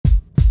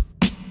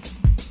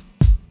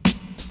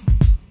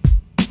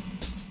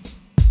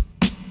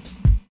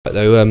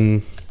Though, are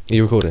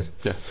you recording?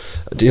 Yeah.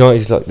 Do you know what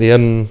he's like?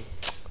 The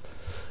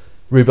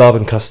rhubarb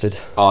and custard.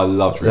 Oh, I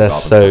loved rhubarb. They're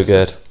and so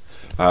custard.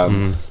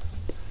 good.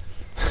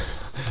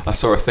 I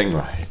saw a thing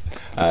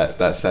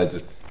that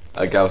said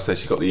a girl said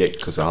she got the ick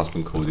because her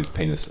husband called his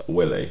penis a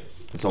willy,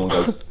 and someone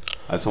goes,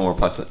 and someone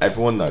replies,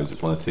 everyone knows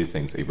it's one of two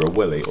things, either a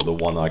willy or the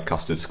one-eyed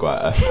custard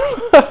squirter.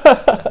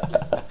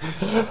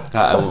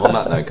 On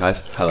that note,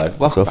 guys, hello,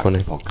 welcome back to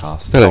the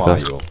podcast. Hello, How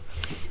guys. are you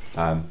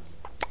all?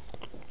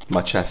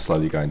 My chest's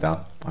slowly going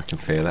down. I can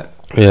feel it.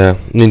 Yeah,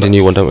 need a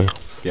new one, don't we?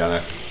 Yeah, I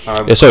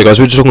know. Yeah, sorry guys,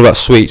 we were just talking about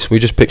sweets. We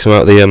just picked some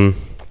out of the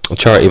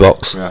charity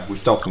box. Yeah, we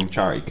stole from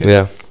charity kids.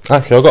 Yeah,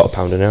 actually, I've got a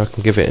pounder now. I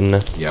can give it in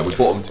there. Yeah, we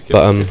bought them to give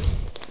kids.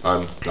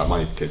 Like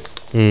money to kids.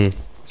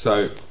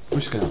 So we're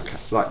just gonna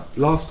I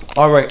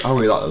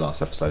really like the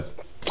last episode.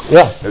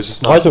 Yeah, it was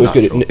just I nice. thought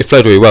it was good. It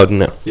flowed really well,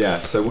 didn't it? Yeah,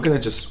 so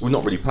we're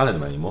not really planning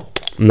them anymore.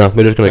 No,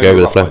 we're just gonna go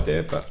with the flow.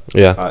 Idea, but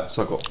yeah.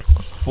 So I've got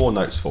 4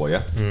 notes for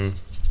you.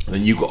 And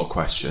then you got a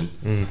question,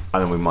 and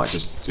then we might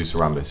just do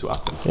some rambling, see what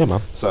happens. Yeah, man.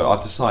 So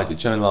I've decided.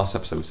 During the last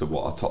episode, we said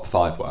what our top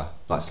 5 were,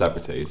 like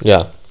celebrities.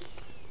 Yeah.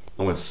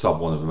 I'm going to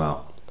sub one of them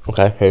out.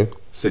 Okay, who?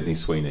 Sydney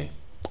Sweeney.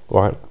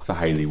 Right. For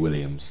Hayley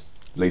Williams,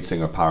 lead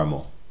singer of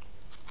Paramore.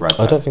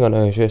 I don't think I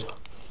know who she is.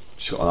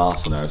 She's got an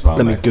arse on there as well.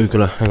 Let me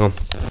Google her. Hang on.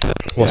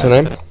 What's her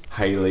name?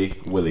 Hayley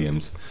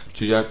Williams.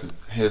 Do you ever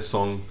hear the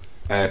song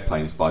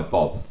 "Airplanes" by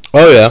Bob?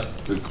 Oh yeah.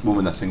 The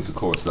woman that sings the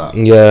chorus of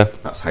that. Yeah.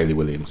 That's Hayley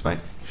Williams, mate.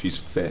 She's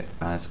fit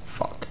as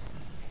fuck.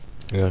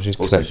 Yeah, she's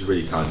also she's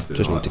really talented.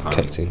 just need to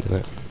kick into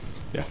that.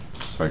 Yeah.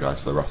 Sorry guys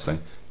for the rustling.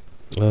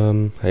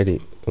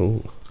 Hayley.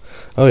 Oh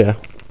yeah.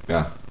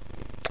 Yeah.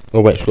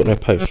 Oh wait, she's got no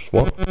post.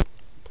 What?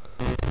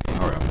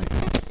 Hurry up,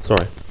 mate.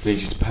 Sorry. Need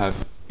you to perv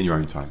in your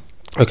own time.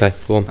 Okay,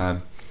 go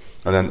on.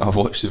 And then I've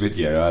watched a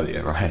video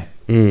earlier, right?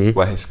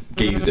 Where his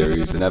geezer,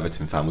 who's an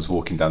Everton fan, was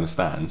walking down the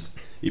stands.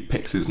 He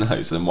picks his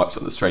nose and then wipes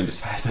up the stranger's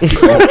head as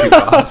he's walking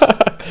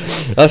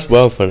past. That's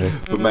well funny.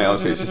 But mate,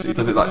 honestly, it's just he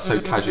does it like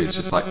so casually. It's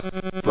just like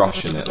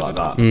brushing it like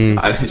that, and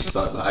it's just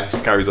like that. He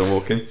just carries on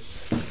walking.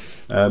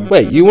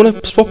 Wait, you want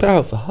to swap it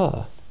out for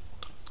her?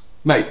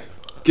 Mate,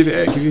 give it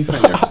here. Give your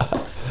finger.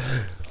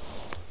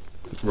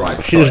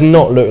 Right. She does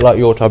not look like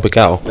your type of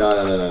gal.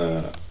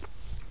 No.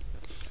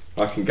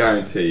 I can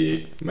guarantee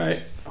you,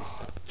 mate.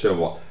 Oh, do you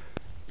know what?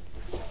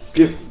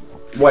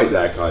 Wait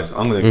there, guys.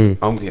 I'm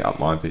gonna get up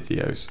my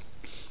videos.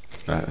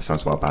 That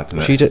sounds well bad,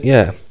 doesn't it?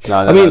 Yeah. No,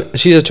 I mean,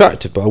 she's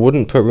attractive, but I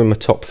wouldn't put her in my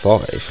top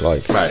 5.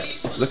 Like, mate,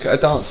 look at her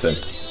dancing.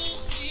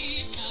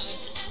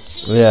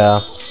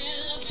 Yeah.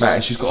 Mate,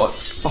 and she's got a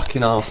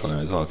fucking arse on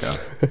her as well, girl.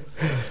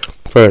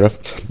 Fair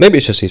enough. Maybe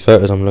it's just these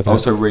photos I'm looking I at.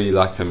 also really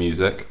like her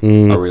music. I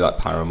really like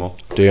Paramore.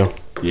 Do you?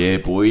 Yeah,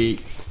 boy.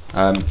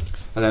 And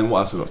then what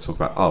else have we got to talk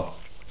about? Oh,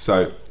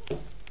 so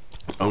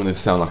I'm going to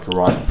sound like a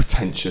right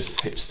pretentious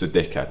hipster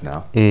dickhead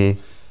now.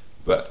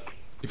 But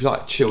if you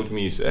like chilled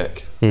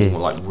music, you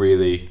want like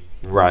really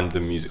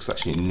random music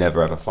selection you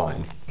never ever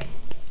find.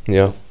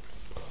 Yeah.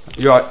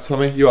 You alright,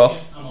 Tommy? You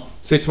off? I'm off.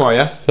 See you tomorrow,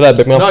 yeah? Hello,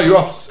 big man. No, you're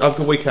off. Have a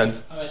good weekend.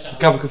 I wish I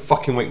had. Have a good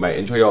fucking week, mate.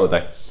 Enjoy your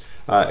holiday.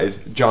 It's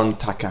John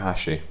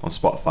Takahashi on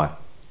Spotify.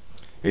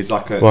 He's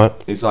like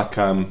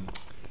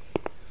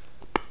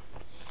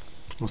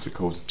what's it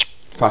called?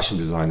 Fashion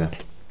designer.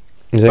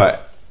 Is it?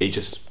 But he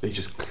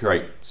just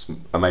creates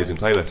amazing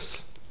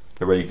playlists.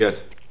 They're really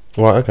good.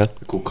 Right, okay.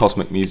 They're called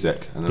Cosmic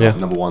Music, and they're like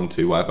number 1,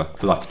 2, whatever,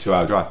 for like a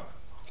 2-hour drive.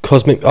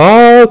 Cosmic.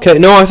 Oh, okay.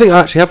 No, I think I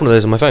actually have one of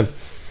those on my phone.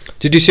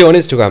 Did you see it on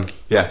Instagram?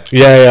 Yeah.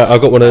 Yeah. I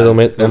got one of those on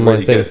my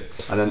really thing. good.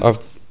 And then go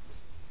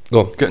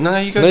on. No,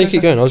 you go. No, you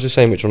keep going. I was just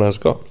saying which one I've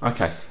got.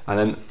 Okay. And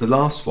then the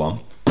last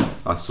one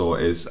I saw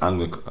is I'm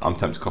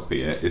tempted to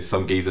copy it. Is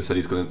some geezer said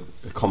he's going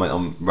to comment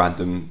on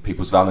random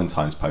people's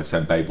Valentine's posts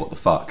saying, "Babe, what the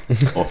fuck?"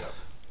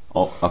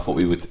 or I thought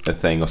we would a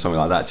thing or something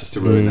like that, just to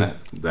ruin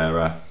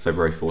their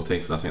February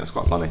 14th. And I think that's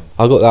quite funny.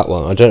 I got that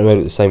one. I don't know whether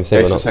it's the same thing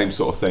or It's not. the same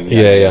sort of thing.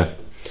 Yeah.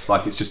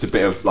 Like it's just a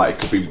bit of like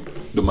it could be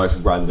the most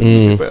random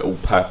music, but it all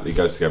perfectly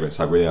goes together. It's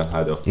like really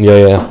unheard of.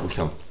 Yeah. We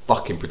sound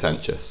fucking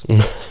pretentious.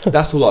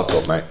 That's all I've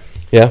got, mate.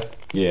 Yeah.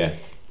 Yeah.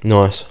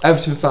 Nice.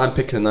 Everton fan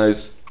picking a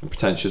nose and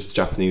pretentious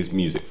Japanese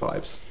music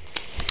vibes.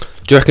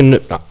 Do you reckon?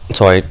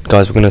 Sorry,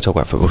 guys. We're going to talk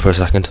about football for a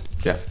second.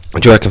 Yeah.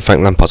 Do you reckon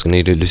Frank Lampard's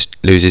going to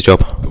lose his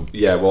job?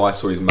 Yeah. Well, I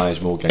saw he's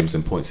managed more games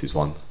than points he's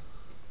won.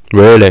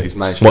 Really? He's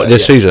managed what,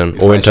 this season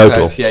he's or in managed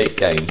total? 38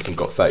 games and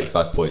got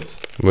 35 points.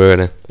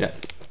 Really? Yeah.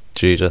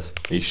 Jesus.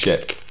 He's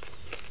shit.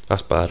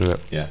 That's bad, isn't it?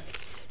 Yeah.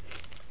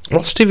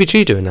 What's Stevie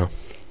G doing now?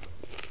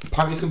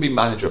 Apparently he's going to be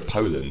manager of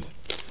Poland.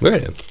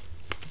 Really?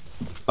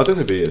 I don't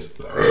know if he is.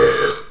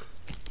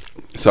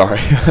 Sorry,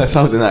 I was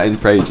holding that in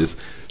for ages.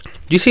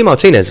 Do you see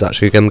Martinez is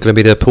actually going to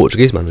be the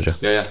Portuguese manager?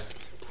 Yeah.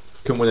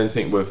 Couldn't win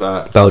anything with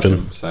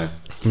Belgium. So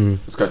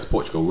let's go to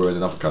Portugal. We're in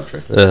another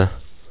country. Yeah.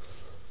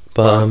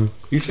 But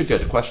you should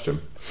get a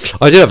question.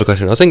 I did have a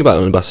question. I was thinking about it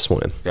on the bus this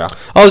morning. Yeah.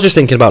 I was just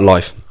thinking about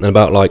life and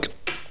about like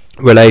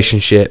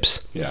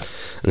relationships. Yeah.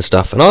 And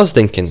stuff. And I was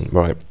thinking,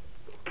 right,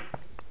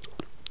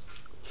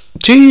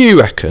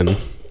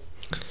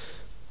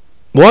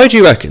 why do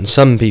you reckon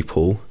some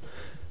people,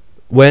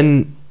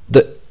 when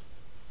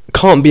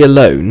can't be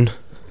alone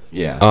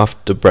Yeah.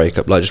 after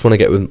breakup. Like, just want to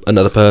get with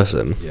another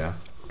person. Yeah.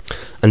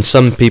 And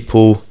some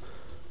people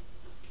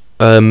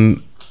are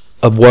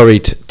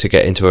worried to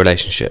get into a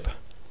relationship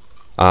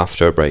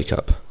after a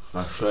breakup.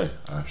 I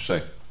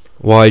see.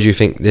 Why do you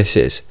think this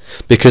is?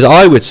 Because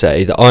I would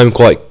say that I'm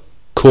quite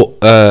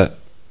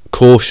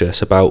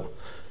cautious about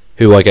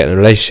who I get in a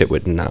relationship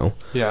with now.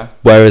 Yeah.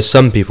 Whereas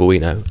some people we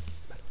know,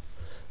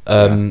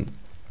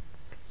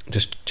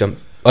 just jump.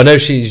 I know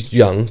she's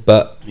young,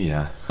 but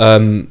Yeah.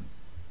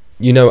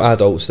 you know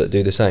adults that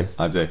do the same.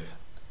 I do.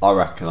 I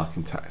reckon I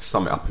can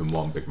sum it up in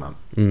one, big man.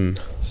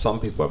 Some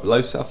people have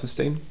low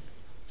self-esteem.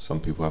 Some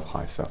people have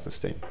high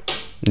self-esteem.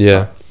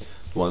 Yeah.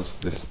 The ones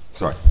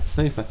sorry.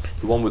 No, you're fine.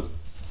 The one with.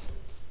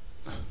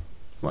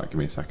 Right, give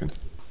me a second.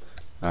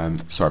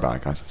 Sorry about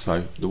that, guys.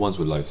 So the ones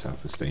with low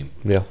self-esteem.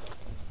 Yeah.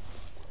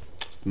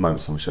 The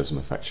moment someone shows them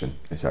affection,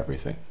 it's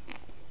everything.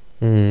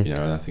 You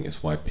know, and I think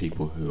it's why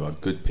people who are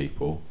good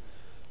people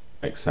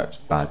accept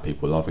bad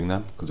people loving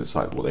them, because it's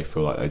like what they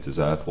feel like they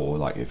deserve, or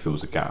like it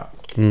fills a gap.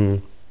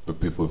 But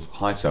people with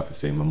high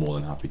self-esteem are more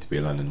than happy to be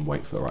alone and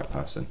wait for the right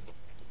person.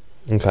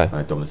 Okay. And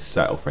they don't want to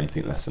settle for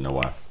anything less than their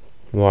worth.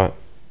 Right.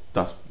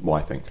 That's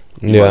what I think.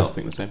 Yeah. You might not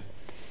think the same.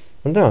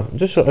 I don't know. I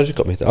just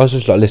got me. I was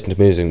just like listening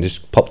to music and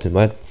just popped in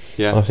my head.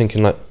 Yeah. I was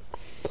thinking like,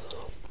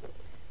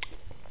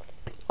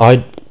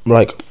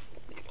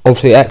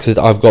 obviously exes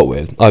that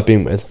I've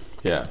been with.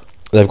 Yeah.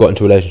 They've got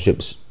into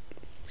relationships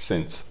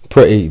Since.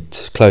 pretty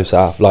close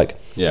after. Like.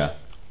 Yeah.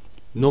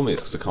 Normally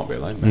it's because they can't be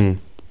alone, mate.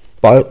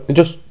 But it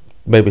just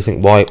made me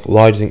think, why do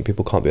you think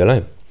people can't be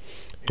alone?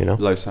 You know.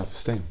 Low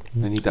self-esteem.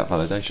 They need that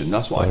validation.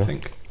 That's what I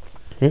think.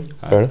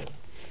 Fair enough.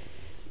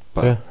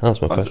 But yeah,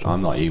 that's my question.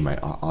 I'm like you, mate.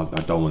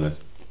 I don't want to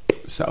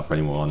settle for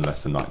anyone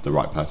unless they're like the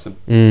right person.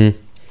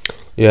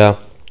 Yeah,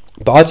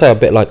 but I'd say a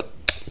bit like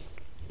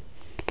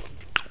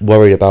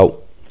worried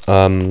about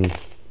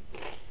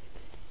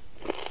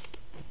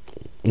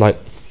like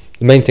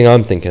the main thing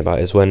I'm thinking about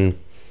is when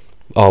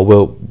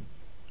will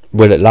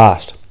it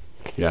last?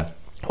 Yeah.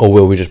 Or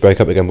will we just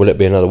break up again? Will it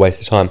be another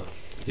waste of time?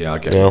 Yeah, I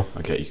get You you. know?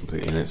 I get you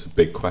completely, and it's a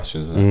big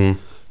question, isn't it?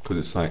 Because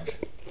it's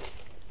like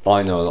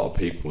I know a lot of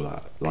people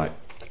that like,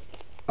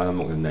 and I'm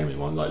not going to name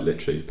anyone. Like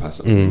literally, the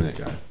person a minute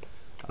ago,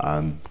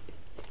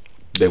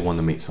 they want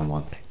to meet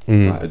someone.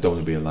 Like, they don't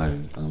want to be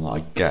alone, and I'm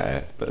like, I get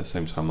it, but at the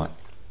same time, like,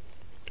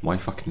 why are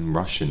you fucking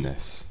rushing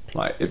this?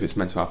 Like, if it's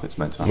meant to happen, it's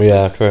meant to happen.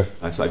 Yeah, true.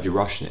 And it's like if you're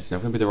rushing it, it's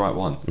never going to be the right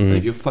one. And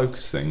if you're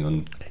focusing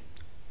on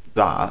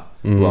that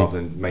rather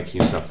than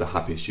making yourself the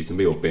happiest you can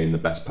be or being the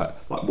best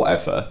like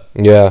whatever,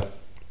 Yeah.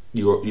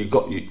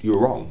 you're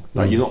wrong.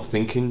 Like you're not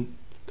thinking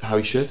how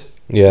you should.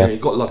 Yeah. You know,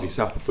 you've got to love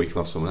yourself before you can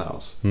love someone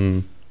else,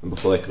 and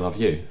before they can love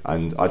you.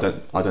 And I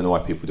don't know why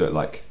people do it.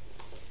 Like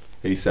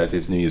he said,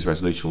 his New Year's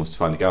resolution was to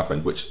find a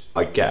girlfriend, which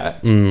I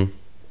get. Me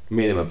and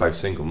him are both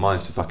single.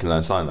 Mine's to fucking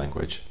learn sign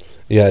language.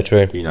 Yeah,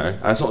 true. You know,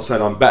 and it's not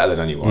saying I'm better than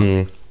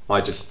anyone.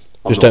 I'm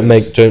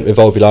Don't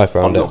evolve your life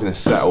around I'm it. not going to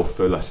settle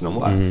for less than I'm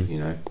worth. You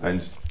know,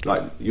 and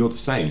like you're the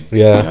same.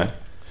 Yeah. You know?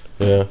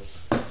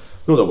 Yeah.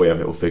 Not that we have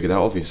it all figured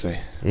out, obviously.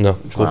 No,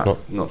 of course not.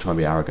 I'm not trying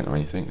to be arrogant or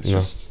anything. It's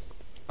just,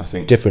 I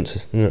think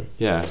Differences, isn't it?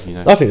 Yeah, you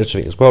know. I think it's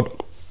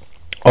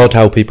odd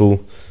how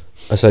people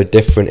are so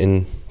different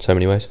in so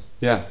many ways.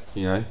 Yeah,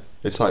 you know.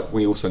 It's like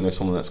we also know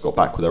someone that's got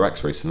back with their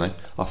ex recently.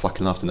 I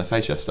fucking laughed in their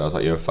face yesterday. I was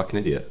like, "You're a fucking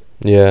idiot."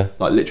 Yeah.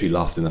 Like literally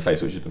laughed in their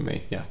face, which would have been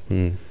me. Yeah.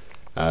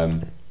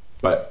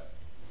 But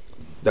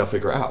they'll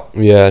figure it out.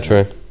 Yeah,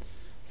 true.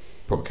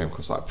 Probably came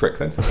across like a prick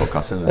then to the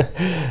podcast, didn't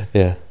it?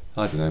 Yeah.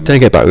 I don't know. Man. Don't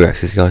get back with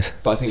exes, guys.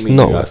 But I think it's me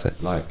not and you worth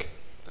it. like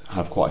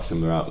have quite a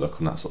similar outlook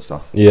on that sort of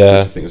stuff. Yeah.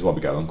 I think as well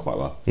we get along quite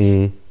well.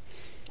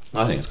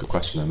 I think it's a good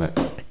question, though, mate.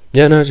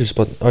 Yeah, no, I just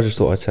thought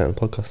I'd say it on the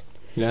podcast.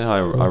 Yeah,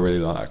 no, I really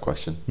like that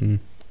question.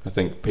 I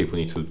think people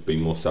need to be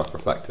more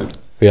self-reflective.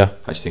 Yeah.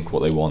 Actually think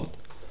what they want,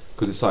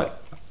 because it's like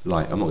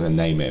I'm not going to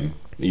name him.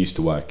 He used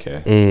to work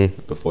here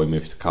before he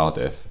moved to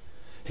Cardiff.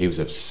 He was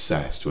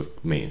obsessed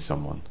with meeting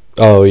someone.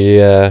 Oh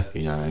yeah.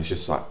 You know, it's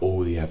just like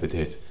all he ever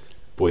did,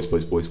 boys.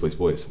 I'm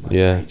like,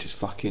 Yeah. He just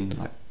fucking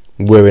like.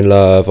 We're in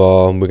love,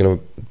 or we're gonna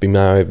be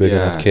married, we're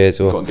gonna have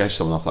kids, or got engaged to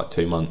someone after like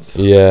 2 months.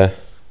 Yeah.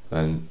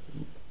 And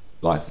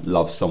like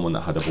loved someone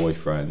that had a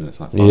boyfriend, and it's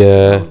like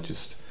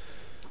just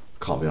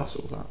can't be asked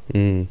all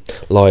that.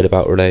 Lied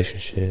about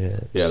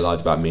relationships. Yeah,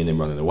 lied about me and him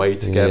running away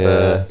together.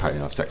 Yeah.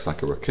 Apparently I have sex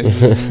like a raccoon.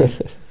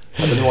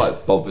 I don't know why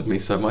it bothered me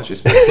so much.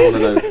 It's makes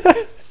someone know.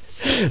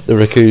 The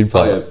raccoon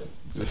part. Oh, yeah.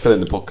 To fill in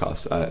the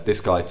podcast, this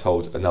guy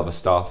told another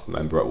staff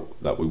member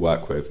that we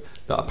work with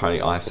that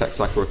apparently I have sex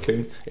like a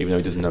raccoon, even though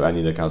he doesn't know any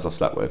of the girls I've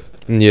slept with.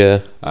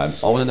 Yeah. I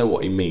want to know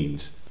what he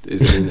means.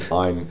 Does it mean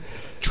I'm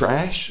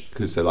trash?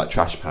 Because they're like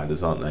trash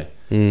pandas, aren't they?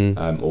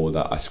 Or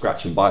that I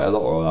scratch and bite a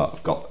lot, or that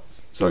I've got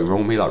something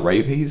wrong with me, like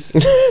rabies?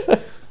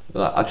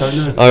 Like, I don't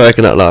know. I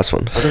reckon that last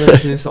one. I don't know if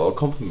it's an insult or a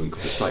compliment,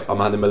 because it's like I'm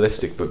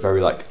animalistic, but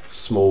very like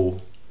small,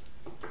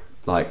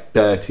 like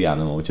dirty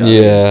animal. Do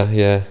you know what I mean?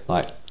 Yeah.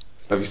 Like,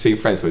 have you seen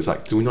Friends where it's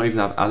like, do we not even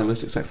have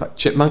animalistic sex, like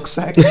chipmunk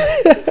sex?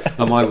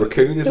 Am I a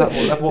raccoon? Is that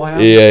what level I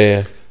am?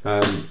 Yeah.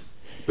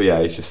 But yeah,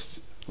 it's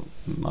just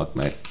mug,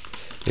 mate.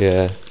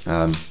 Yeah.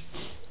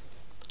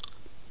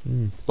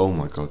 Oh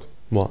my god.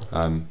 What?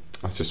 I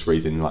was just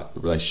reading like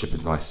relationship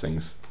advice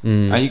things.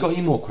 Mm. And you got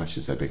any more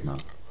questions there, big man?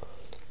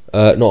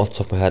 Not off the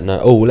top of my head, no.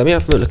 Oh, let me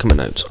have a look at my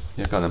notes.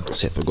 Yeah, go on then.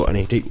 See if I've got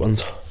any deep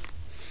ones.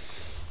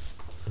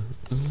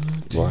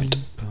 Right.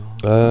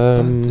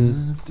 I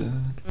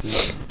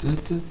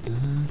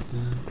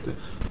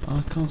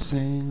can't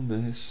sing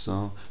this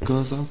song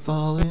because I'm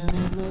falling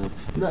in love.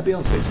 Is that a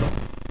Beyonce song?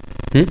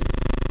 The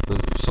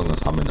song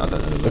that's humming, I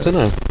don't know the I lyrics. don't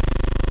know.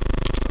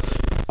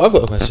 I've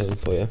got a question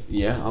for you.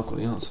 Yeah, I've got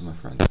the answer, my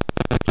friend.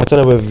 I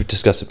don't know whether we've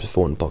discussed it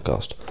before in the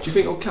podcast. Do you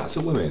think all cats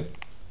are women?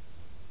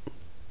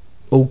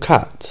 All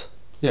cats?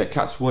 Yeah,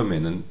 cats are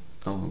women and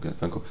I'm getting a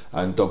phone call.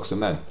 And dogs are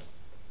men.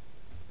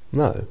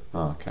 No.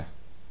 Oh, okay.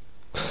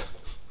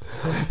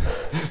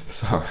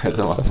 Sorry, I don't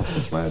know why I popped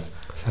into my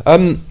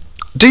head.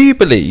 Do you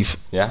believe,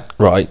 Yeah?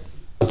 right,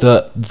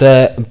 that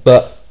there,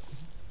 but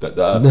do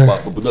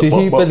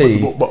you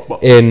believe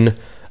in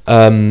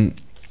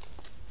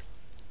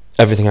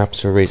everything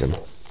happens for a reason?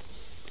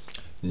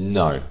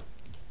 No.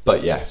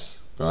 But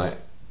yes, right?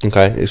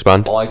 Okay,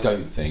 expand. I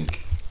don't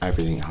think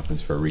everything happens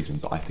for a reason,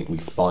 but I think we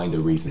find a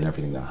reason in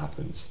everything that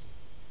happens.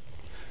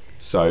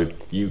 So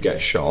you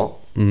get shot,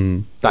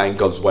 that ain't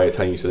God's way of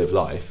telling you to live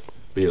life.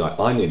 But you're like,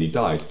 I nearly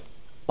died.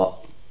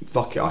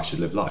 Fuck it, I should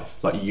live life.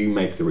 Like, you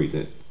make the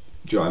reason.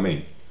 Do you know what I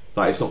mean?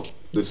 Like, it's not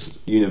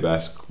this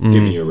universe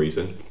giving you a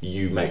reason.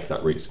 You make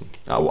that reason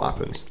out of what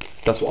happens.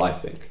 That's what I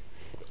think.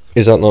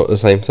 Is that not the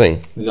same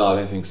thing? No, I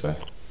don't think so.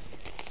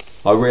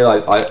 I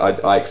realise,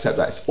 I accept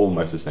that it's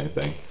almost the same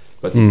thing.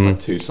 But I think it's like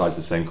two sides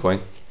of the same coin.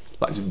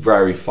 Like, it's a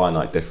very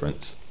finite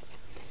difference.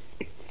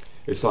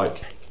 It's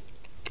like,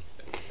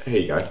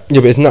 here you go. Yeah,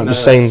 but isn't that the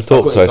same thought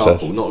I've got an process?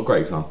 example, not a great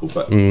example,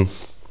 but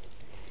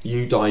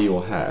you dye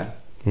your hair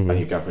and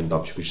your girlfriend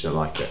dumps you because you don't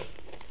like it,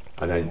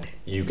 and then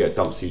you get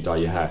dumped so you dye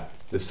your hair.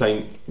 The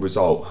same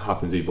result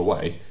happens either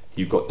way.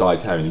 You've got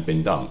dyed hair and you've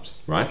been dumped,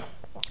 right?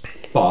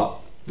 But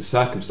the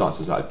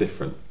circumstances are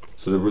different.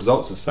 So the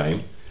result's the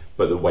same,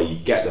 but the way you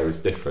get there is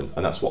different,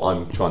 and that's what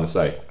I'm trying to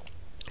say.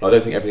 I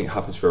don't think everything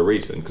happens for a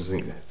reason, because I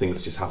think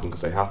things just happen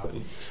because they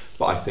happen.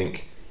 But I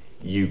think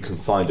you can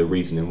find a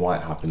reason in why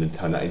it happened and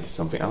turn that into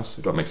something else,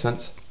 if that makes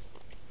sense.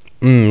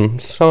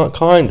 So,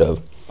 kind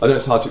of. I know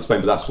it's hard to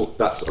explain, but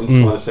I'm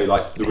trying to say,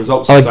 like, the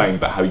results are the same,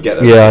 but how you get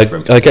there is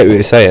different. I get what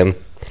you're saying.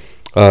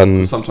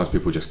 Sometimes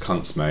people are just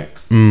cunts, mate.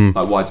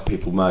 Like, why do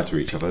people murder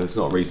each other? There's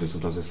not a reason.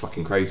 Sometimes they're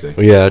fucking crazy.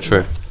 Yeah,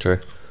 true.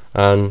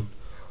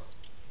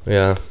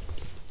 Yeah,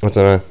 I don't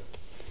know.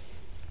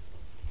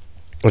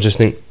 I just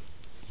think,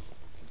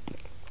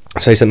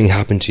 say something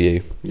happened to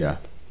you. Yeah.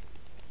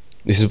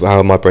 This is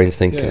how my brain's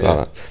thinking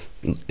about that.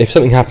 that. If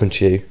something happened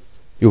to you,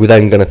 you're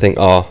then going to think,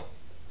 I'm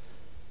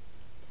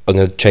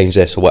going to change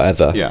this or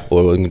whatever, or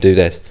I'm going to do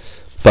this.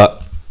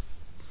 But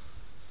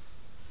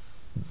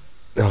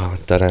I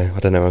don't know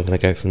where I'm going to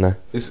go from there.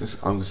 I'm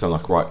going to sound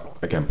like,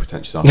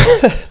 pretentious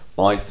answer.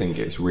 I think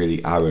it's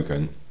really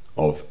arrogant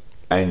of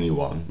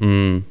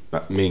anyone,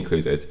 me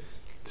included,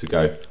 to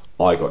go,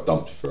 I got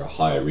dumped for a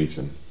higher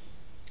reason.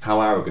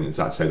 How arrogant is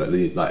that to say that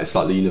it's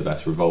like the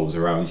universe revolves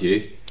around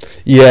you?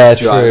 Yeah,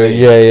 true. You know what I mean?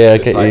 Yeah, I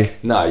it's get like, you.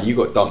 No, you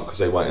got dumped because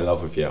they weren't in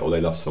love with you, or they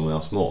loved someone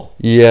else more.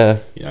 Yeah.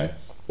 You know,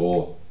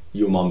 or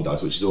your mum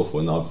does, which is awful.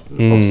 And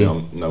obviously,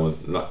 our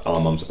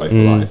mums are both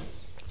alive.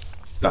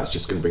 That's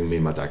just going to bring me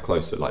and my dad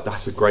closer. Like,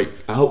 that's a great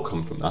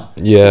outcome from that.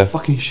 Yeah.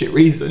 Fucking shit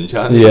reason. Do you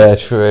know what I mean? Yeah,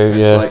 true.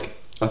 It's like,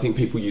 I think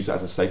people use that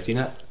as a safety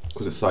net,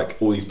 because it's like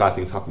all these bad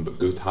things happen, but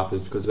good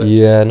happens because of it.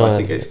 Yeah, no. I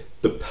think it's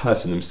the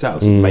person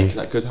themselves making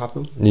that good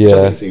happen. Yeah. Which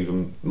I think is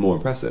even more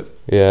impressive.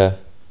 Yeah.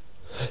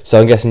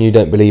 So I'm guessing you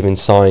don't believe in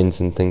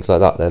signs and things like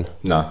that then?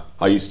 No,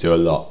 I used to a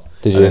lot.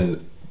 Did you? And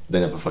then they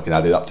never fucking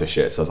added up to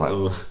shit, so I was like,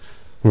 oh.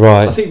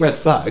 Right. I see red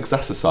flags,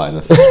 that's a sign.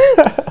 That's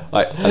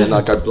like, and then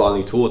I go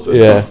blindly towards it.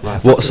 Yeah.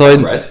 Like, what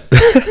sign? Red.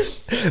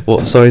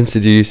 What signs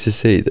did you used to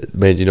see that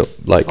made you not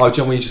like? Oh, do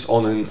you know when you're just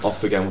on and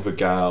off again with a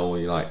girl,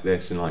 and you're like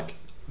this, and like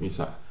you're just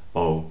like,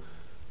 oh,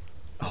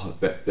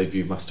 they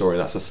viewed my story.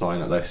 That's a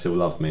sign that they still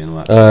love me, and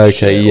all that.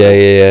 Okay.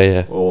 Shit.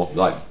 Yeah. Or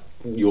like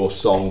your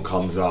song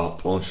comes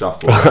up on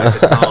shuffle.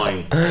 That's a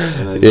sign.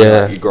 And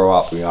then you grow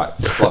up, and you're like,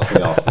 fuck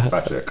me off,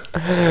 pathetic.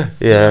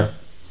 Yeah.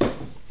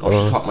 Oh,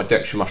 she sucked my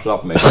dick, she must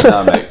love me.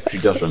 No, mate, she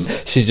doesn't.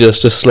 She's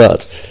just a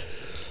slut.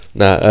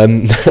 Nah, Or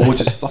we're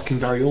just fucking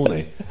very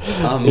horny.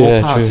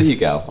 More power to you,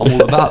 gal. I'm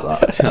all about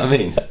that. Do you know what I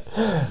mean?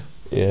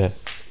 Yeah.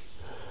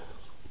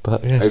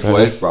 But yeah. It's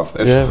what it is, bruv.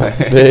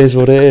 It is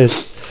what it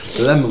is.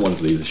 The lemon ones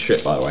leave the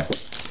shit, by the way.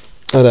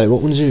 Oh no,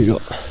 what ones have you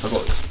got? I've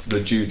got the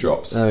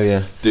dewdrops. Oh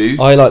yeah.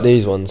 I like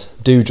these ones.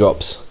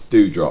 Dewdrops.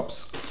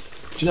 Dewdrops.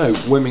 Do you know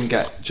men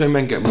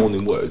get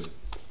morning wood?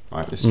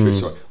 Right, this is true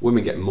story.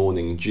 Women get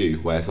morning dew,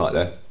 where it's like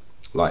they're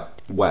like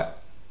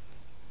wet.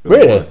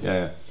 Really?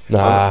 Yeah.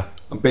 Nah.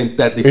 I'm being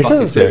deadly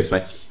fucking serious,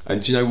 mate.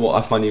 And do you know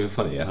what I find even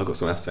funnier? I've got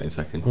something else to say in a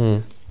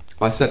second.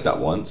 I said that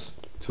once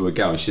to a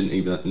girl and she didn't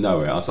even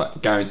know it. I was like,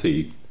 guarantee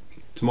you,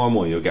 tomorrow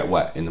morning you'll get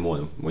wet in the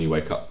morning when you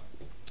wake up.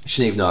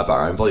 She didn't even know about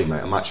her own body,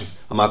 mate.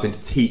 I'm having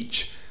to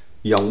teach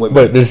young women.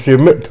 Wait, did she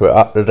admit to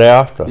it the day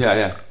after?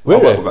 Yeah.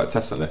 Really? I work with about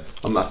Tess on it.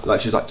 I'm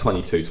like, she's like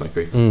 22,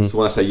 23. So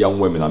when I say young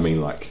women, I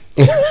mean like,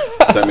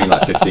 I don't mean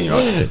like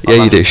 15-year-olds.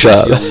 Yeah, you do. Shut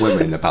up. Young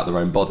women about their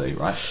own body,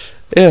 right?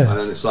 Yeah. And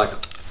then it's like,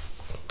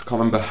 I can't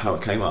remember how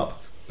it came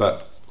up,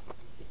 but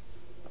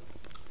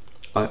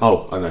I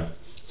know.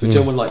 So do you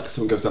know when like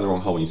someone goes down the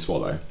wrong hole when you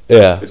swallow?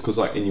 Yeah. It's because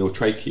like in your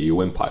trachea, your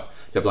windpipe,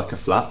 you have like a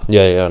flap.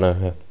 Yeah, I know.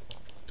 Yeah.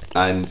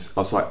 And I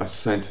was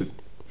saying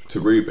to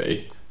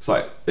Ruby, it's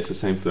like it's the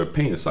same for the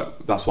penis. Like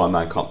that's why a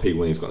man can't pee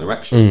when he's got an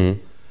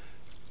erection.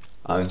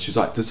 And she's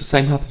like, does the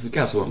same happen for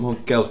girls? Well, more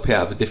girls pee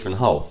out of a different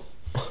hole.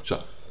 She's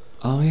like,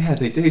 oh yeah,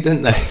 they do,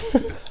 don't they?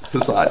 So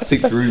it's like I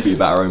think Ruby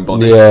about her own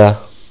body. Yeah.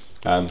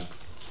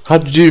 How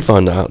did you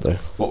find that out though?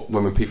 What,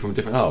 when we pee from a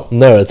different hole?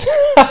 No,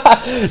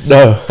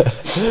 no.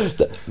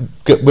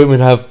 Women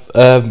have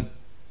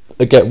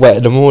get wet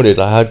in the morning.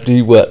 Like, how did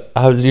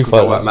you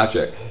find wet that?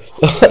 magic.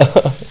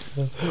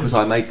 Because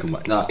I make them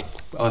wet. No,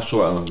 I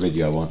saw it on a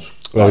video once.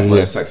 Like one of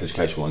the sex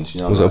education ones.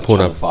 You know, was it like a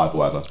porno? Channel 5 or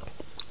whatever.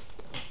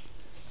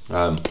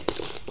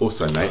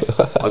 Also, mate,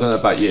 I don't know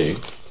about you.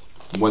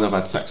 When I've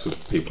had sex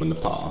with people in the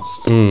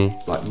past,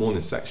 like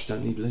morning sex, you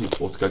don't need lube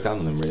or to go down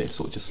on them. Really, it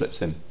sort of just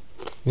slips in.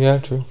 Yeah,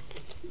 true.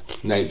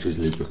 Nature's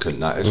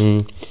lubricant, that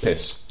is.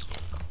 Piss.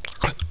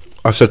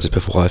 I've said this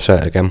before, I've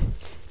said it again.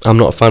 I'm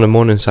not a fan of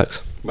morning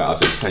sex. Well, I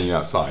was telling you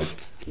outside,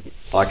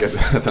 I get,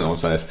 I don't know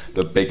what I'm saying,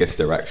 the biggest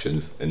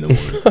erections in the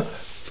morning.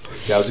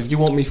 Girls, if you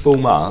want me full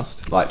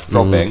mast, like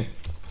throbbing,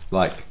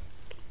 like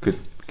could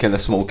kill a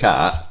small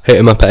cat. Hit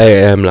him up at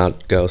 8 AM,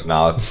 lad, girls.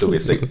 No, I'd still be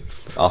asleep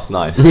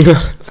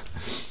 9:30.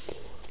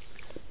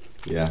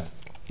 Yeah.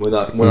 When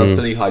I'm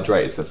fully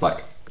hydrated, so it's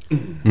like,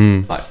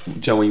 like, do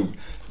you know when you,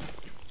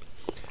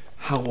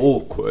 how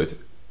awkward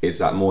is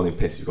that morning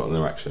piss if you've got an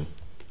erection?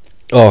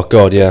 Oh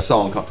god, yeah. It's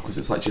so uncomfortable because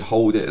it's like you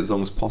hold it as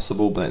long as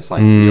possible, but it's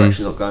like the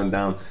erection's not going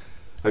down.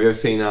 Have you ever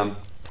seen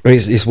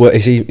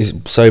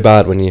It's so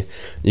bad when you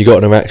got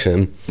an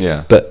erection,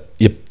 yeah, but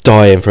you're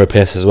dying for a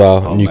piss as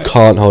well, and you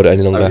can't hold it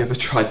any longer. Have you ever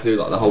tried to do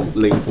like the whole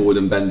lean forward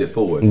and bend it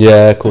forward?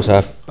 Yeah, of course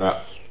I have.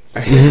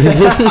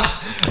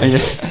 And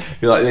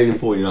you're like leaning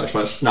forward, you're like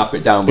trying to snap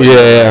it down, but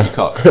yeah. you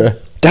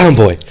can't. Down,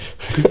 boy.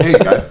 Here you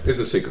go. Here's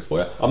a secret for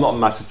you. I'm not a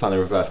massive fan of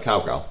reverse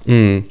cowgirl.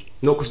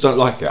 Not because I don't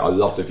like it. I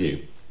love the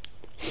view.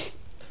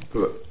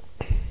 But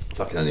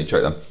fucking I need to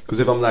choke them. Because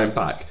if I'm laying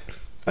back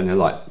and they're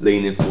like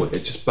leaning forward,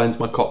 it just bends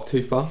my cock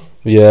too far.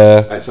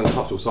 Yeah. And it's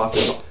uncomfortable, so I have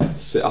to like,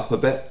 sit up a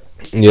bit.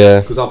 Yeah.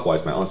 Because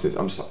otherwise, mate, honestly,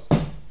 I'm just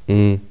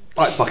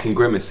like fucking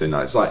grimacing.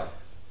 Like, it's like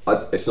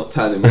it's not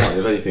turning me on.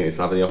 If anything, it's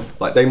having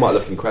like they might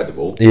look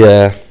incredible.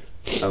 Yeah.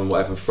 And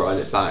whatever, throwing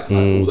it back,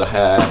 like all the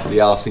hair, the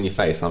arse in your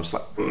face. I'm just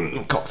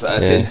like, cock's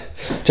hurting.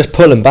 Yeah. Just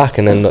pull them back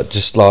and then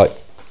just like.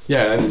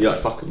 Yeah, and you're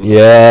like fucking.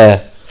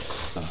 Yeah.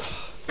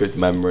 Good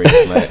memories,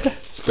 mate.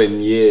 It's been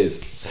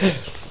years.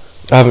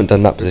 I haven't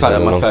done that position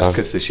in a long time. My first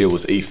kiss this year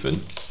was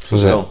Ethan.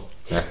 Was it?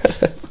 Yeah.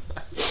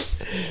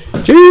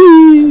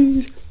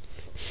 Jeez.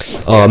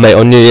 Oh, mate,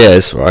 on New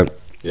Year's, right?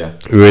 Yeah.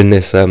 We were in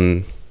this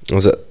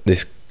was it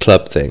this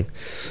club thing,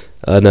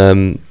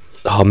 and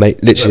oh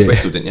mate, literally.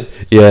 Bristol, didn't you?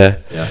 Yeah.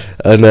 Yeah.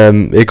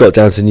 And it got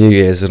down to New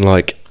Year's, and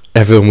like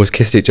everyone was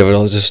kissing each other, and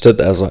I was just stood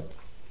there. I was like,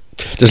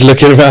 just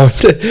looking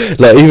around,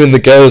 like even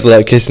the girls were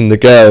like kissing the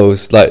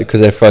girls, like because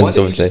they're friends, Why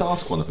didn't obviously. You just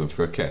ask one of them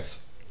for a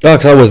kiss? Oh,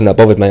 because I wasn't that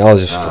bothered, mate. I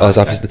was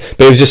happy,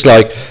 but it was just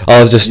like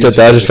I was just stood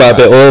there. I just felt a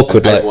bit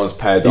awkward. Like everyone's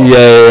paired off.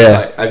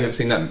 Yeah. Like, have you ever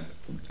seen that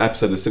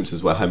episode of The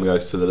Simpsons where Homer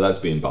goes to the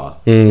lesbian bar?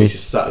 He's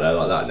just sat there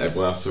like that, and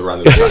everyone else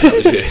around him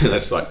and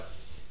it's like.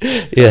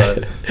 Yeah,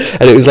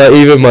 and it was like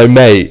even my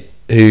mate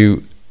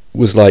who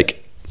was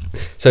like,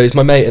 so it's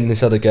my mate and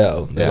this other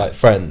girl. They're like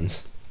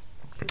friends,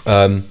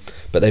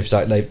 but they've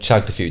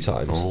shagged a few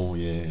times. Oh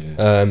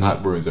yeah,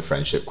 that ruins a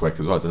friendship quick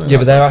as well, doesn't it? Yeah,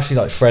 but they're actually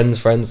like friends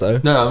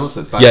though. No, I'm not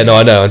saying it's bad. Yeah, no,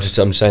 I know. I'm just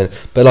saying,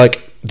 but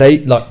like they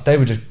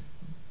were just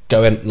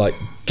going like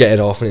getting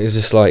off, and it was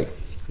just like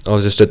I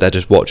was just stood there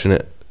just watching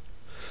it,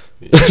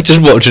 just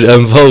watching it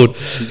unfold.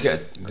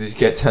 Did you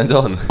get turned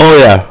on? Oh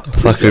yeah,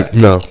 fucking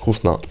no, of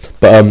course not.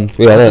 But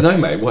yeah, I don't know,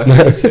 mate. What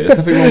there's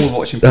nothing wrong with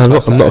watching. I'm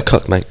not a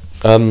cuck, mate.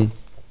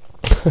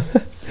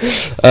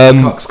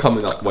 Cuck's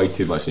coming up way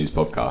too much in these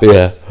podcasts.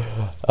 Yeah,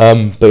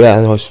 but yeah,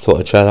 I just thought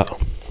I'd share that.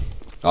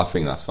 I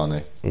think that's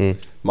funny.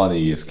 My New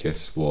Year's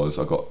kiss was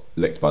I got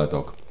licked by the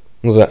dog.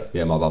 Was that?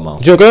 Yeah, my bum.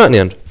 Did you go out in the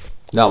end?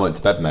 No, I went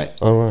to bed, mate.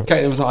 Oh right.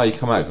 Caitlin was like, "Oh, you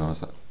come over?" And I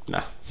was like,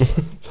 "Nah."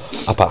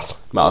 I pass.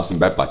 Mate, I was in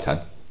bed by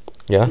 10.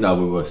 Yeah. No,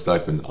 we were still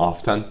open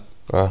half 10.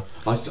 I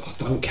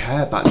don't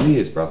care about New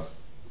Year's, bruv.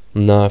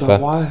 No, fair.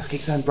 Why I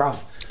keep saying bruv?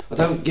 I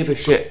don't give a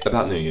shit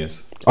about New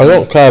Year's. I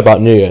don't care about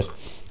New Year's,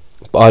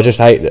 but I just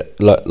hate it.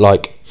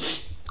 Like,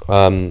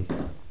 how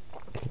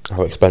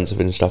expensive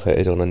and stuff it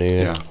is on a New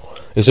Year. Yeah.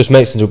 It just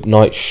makes the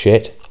night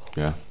shit.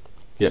 Yeah.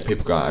 Yeah,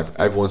 people go out,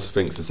 everyone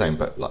thinks the same,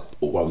 but like,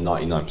 well,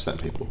 99%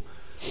 of people.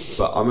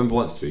 But I remember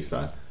once, to be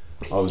fair,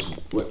 it was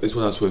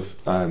when I was with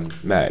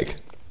Meg,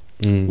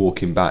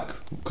 walking back,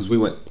 because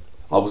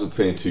I wasn't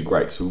feeling too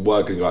great, so we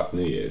were going to go out for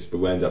New Year's, but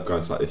we ended up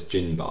going to like this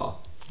gin bar.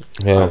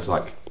 Yeah. And it was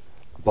like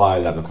by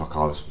 11 o'clock,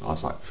 I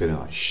was like feeling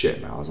like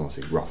shit, man. I was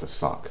honestly rough as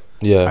fuck.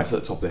 Yeah. It's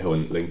at the top of the hill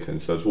in Lincoln,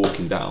 so I was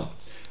walking down,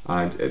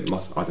 and I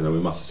don't know, we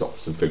must have stopped for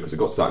some food because it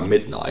got to like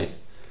midnight,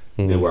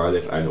 where I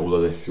live, and all the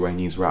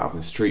Lithuanians were out having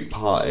a street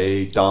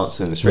party,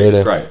 dancing in the street. It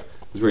was great. It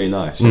was really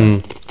nice. Yeah.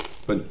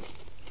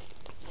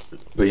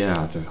 But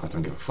yeah, I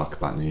don't give a fuck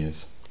about New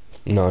Year's.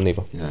 No,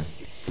 neither. You know,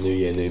 New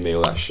Year, new me,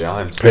 all that shit.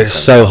 It's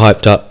so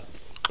hyped up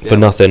for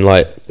nothing.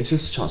 Like, it's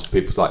just a chance for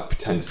people to like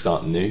pretend to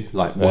start new.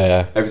 Like,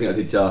 everything I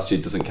did last year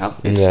doesn't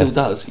count. It still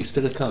does. You're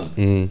still a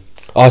cunt.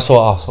 I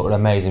saw an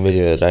amazing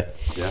video the other day.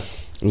 Yeah.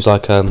 It was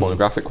like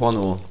pornographic one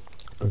or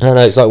no,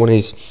 it's like one of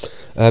these.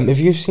 Have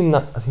you seen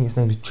that? I think his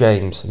name is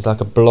James. He's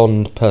like a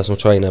blonde personal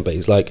trainer, but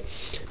he's like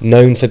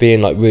known for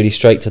being like really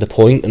straight to the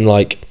point and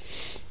like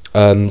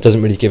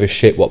doesn't really give a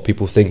shit what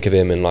people think of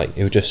him, and like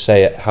he'll just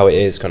say it how it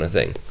is, kind of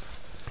thing.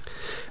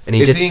 And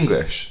is he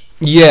English?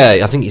 Yeah,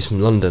 I think he's from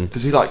London.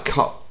 Does he like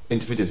cut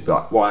into videos and be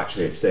like, well,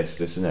 actually, it's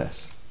this, and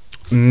this?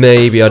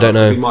 Maybe, I don't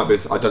know. He might be.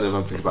 I don't know if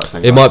I'm thinking about the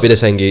same. It might be the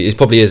same geese. It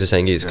probably is the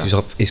same geese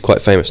because he's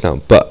quite famous now.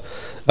 But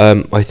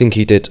I think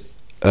he did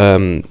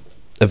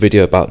a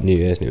video about New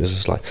Year's, and it was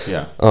just like,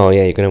 oh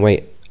yeah, you're gonna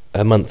wait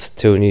a month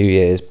till New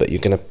Year's, but you're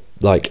gonna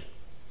like,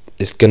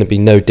 it's gonna be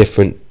no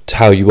different to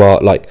how you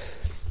are. Like,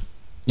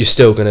 you're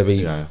still gonna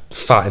be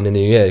fat in the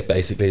New Year.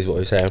 Basically, is what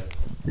he's saying.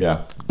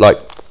 Yeah.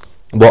 Like,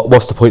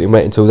 what's the point in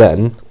waiting until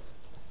then?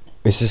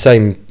 It's the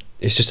same.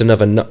 It's just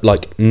another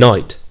like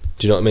night.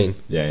 Do you know what I mean?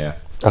 Yeah, yeah.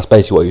 That's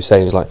basically what he was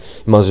saying. Is like,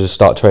 you might as well just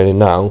start training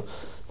now.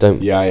 Don't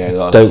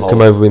don't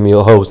come over with me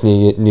your whole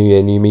New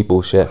Year, new me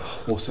bullshit.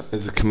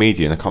 There's a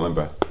comedian, I can't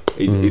remember.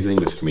 He's an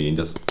English comedian,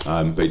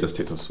 but he does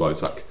TikTok as well.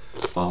 It's like,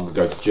 oh, I'm gonna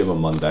go to the gym on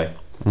Monday.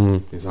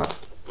 He's like,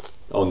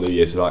 on New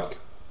Year's, like,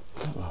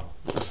 oh,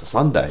 that's a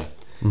Sunday.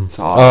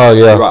 So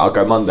right, I'll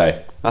go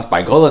Monday. That's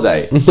bank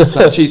holiday.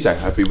 So Tuesday,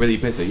 I'll be really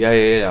busy.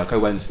 Yeah, I'll go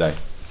Wednesday.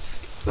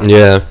 So,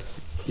 yeah,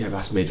 but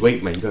that's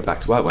midweek, man. You go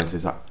back to work Wednesday.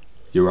 It's like,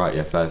 you're right,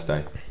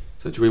 Thursday.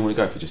 So do you really want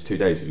to go for just 2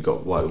 days if you've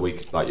got like a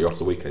week, like you're off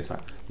the weekend? It's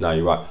like, no,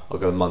 you're right, I'll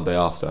go the Monday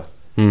after.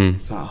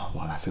 It's like, oh,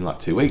 well, that's in like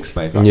 2 weeks,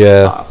 mate. Like,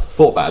 I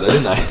thought about it,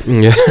 didn't I?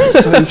 Yeah.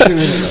 It's so true,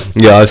 isn't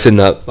it? Yeah, I've seen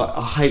that. Like,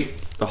 I hate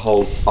the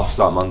whole I'll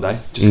start Monday,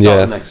 just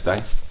start the next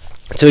day.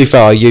 To be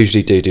fair, I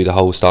usually do the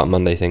whole start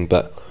Monday thing,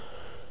 but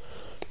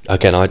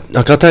again, I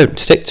don't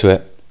stick to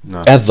it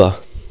ever.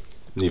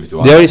 Neither do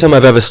I. The only time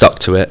I've ever stuck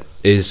to it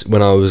is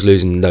when I was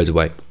losing loads of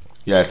weight.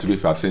 Yeah, to be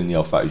fair, I've seen the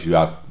old photos you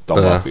have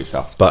done well for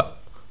yourself. But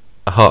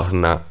apart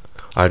from that,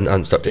 I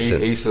haven't stuck to it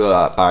since. He used to look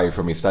like Barry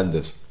from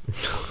EastEnders.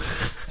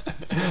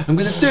 I'm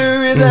gonna do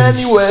it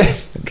anyway.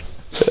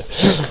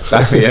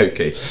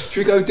 Karaoke. Should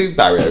we go do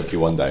karaoke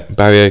one day?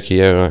 Karaoke,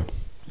 yeah,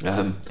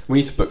 right. We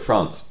need to book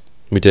France.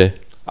 We do.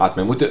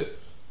 Admin, we'll do it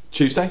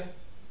Tuesday.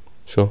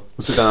 Sure.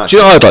 We'll sit down. Do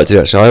you know what I'd like to do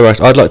actually?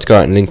 I'd like to go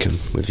out in Lincoln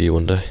with you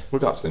one day. We'll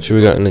go up to Lincoln. Should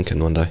we go out in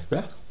Lincoln one day?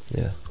 Yeah.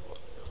 Yeah.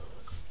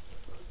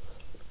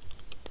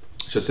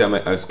 Just see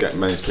how get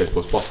many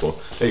people as possible.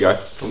 There you go.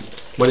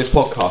 When this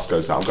podcast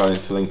goes out, I'm going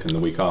into Lincoln the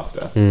week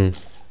after. And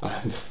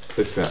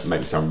this is going to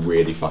make me sound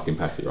really fucking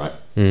petty, right?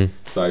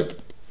 So,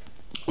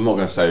 I'm not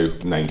going to say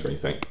names or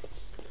anything.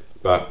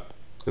 But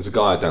there's a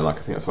guy I don't like,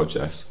 I think I told you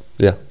this.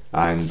 Yeah.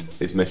 And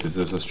his missus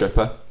is a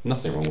stripper.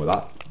 Nothing wrong with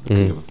that. I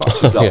couldn't give a fuck.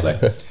 She's lovely.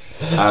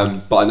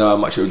 But I know how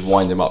much it would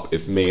wind him up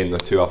if me and the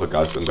 2 other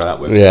guys I'm going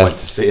out with went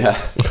to see her.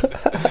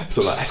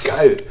 So I'm like, let's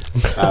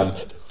go.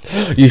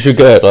 You should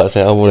go. Like I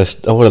say, I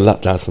want a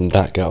lap dance from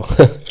that girl.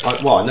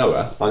 I know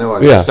her. I know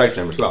her stage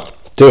name as well.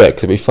 Do it,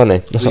 because it'd be funny.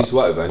 I used to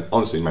work with her.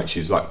 Honestly, mate,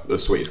 she's like the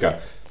sweetest girl.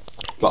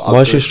 But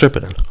why is she a stripper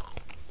then?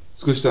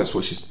 Because that's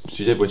what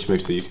she did when she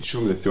moved to the UK. She's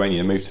from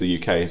Lithuania, moved to the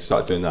UK and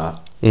started doing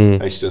that.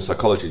 And she's doing a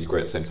psychology degree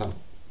at the same time.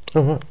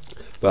 Oh, right.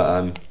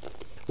 But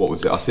what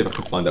was it? I'll see if I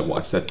can find out what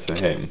I said to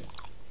him.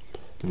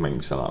 Make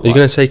me sound like Are you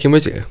going to take him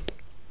with you?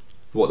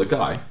 What, the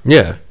guy?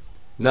 Yeah.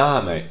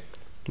 Nah, mate.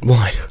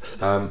 Why?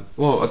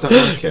 Well, I don't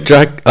like him.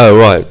 Oh,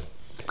 right.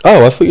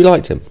 Oh, I thought you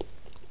liked him.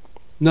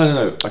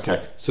 No.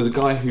 Okay, so the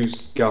guy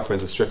whose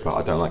girlfriend's a stripper,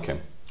 I don't like him.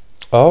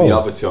 Oh. The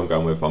other 2 I'm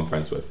going with, I'm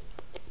friends with.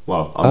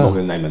 Well, I'm not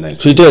going to name their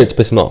names. So you're doing it to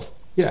piss him off?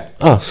 Yeah.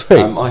 Oh, sweet.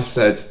 I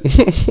said,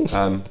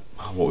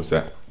 what was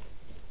that?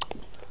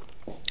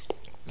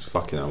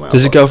 Fucking hell, mate.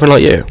 Does his girlfriend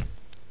like you?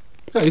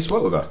 Yeah, I used to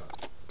work with her.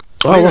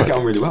 Oh, I right. get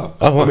on really well.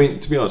 Oh, right. I mean,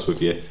 to be honest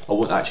with you, I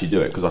wouldn't actually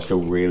do it because I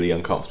feel really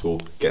uncomfortable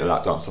getting a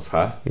lap dance off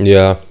her.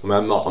 Yeah. I mean,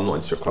 I'm not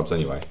in strip clubs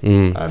anyway.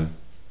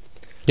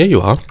 Yeah,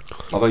 you are.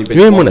 I've only been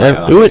you're to one,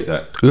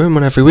 you're in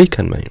one every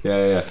weekend, mate.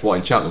 Yeah. What,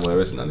 in Cheltenham where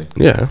there isn't any?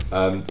 Yeah.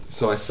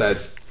 So I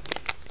said,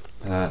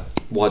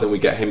 why don't we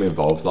get him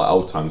involved, like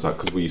old times, like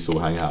because we used to all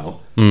hang out.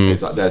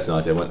 He's like, there's an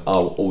idea. I went,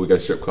 or we go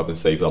to strip club and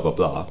see blah blah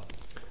blah.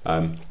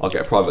 I'll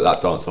get a private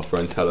lap dance off her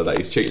and tell her that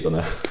he's cheated on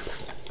her.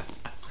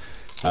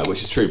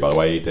 Which is true, by the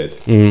way, he did.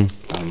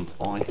 And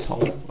I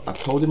told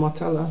him I'd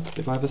tell her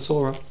if I ever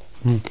saw her.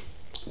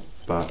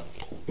 But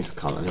he's a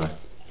cunt anyway.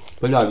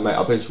 But no, mate,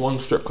 I've been to one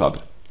strip club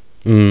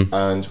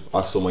and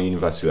I saw my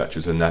university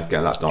lecturers and they're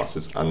getting lap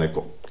dancers and they've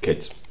got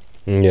kids.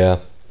 Yeah.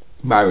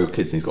 Married with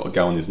kids and he's got a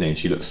girl on his knee and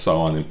she looks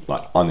so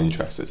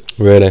uninterested.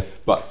 Really?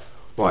 But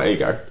Right, here you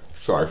go.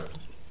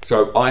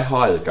 So I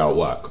hired a girl at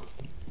work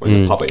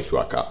when the pub I used to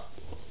work at.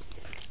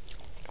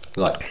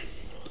 Like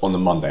on the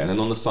Monday, and then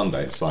on the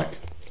Sunday it's like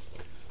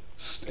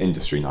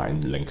industry night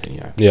in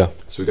Lincoln, Yeah.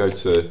 So we go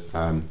to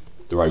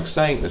the Rogue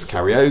Saint, there's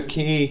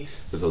karaoke,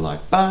 there's a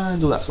live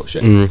band, all that sort of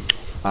shit.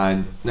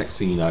 And next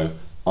thing you know,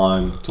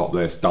 I'm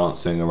topless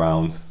dancing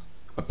around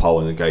a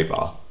pole in a gay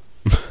bar.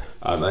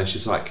 And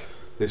she's like,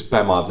 this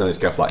bear I've known this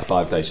girl for like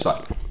 5 days. She's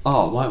like,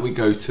 oh, why don't we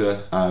go to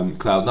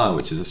Cloud 9,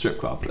 which is a strip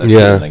club. That's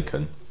in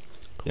Lincoln.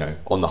 You know,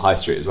 on the high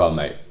street as well,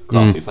 mate.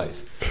 Classy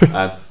place.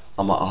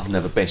 I'm like, I've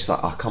never been. She's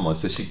like, oh, come on.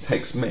 So she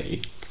takes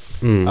me,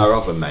 our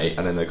other mate,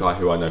 and then the guy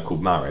who I know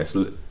called Maris.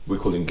 We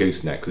call him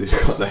Gooseneck because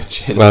he's got no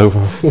chin.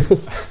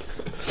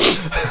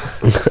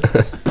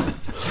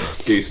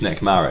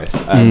 Gooseneck Maris.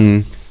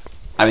 And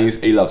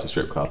he loves the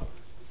strip club.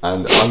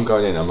 And I'm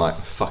going in, I'm like,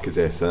 the fuck is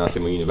this? And I see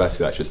my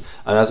university lecturers.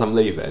 And as I'm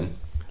leaving,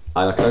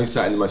 and I can only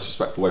say it in the most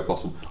respectful way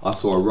possible, I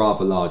saw a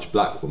rather large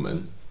black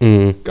woman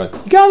going,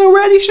 you going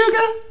already,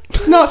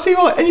 sugar? Not see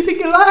what anything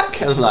you like?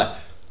 And I'm like,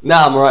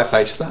 nah, I'm alright,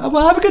 face. She's like, oh,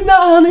 well, have a good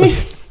night, honey.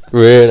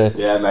 Really?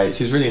 Yeah, mate,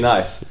 she's really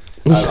nice.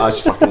 I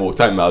just fucking walked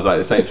home, I was like,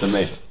 the same for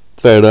me.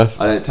 Fair enough.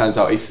 And then it turns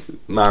out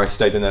Maris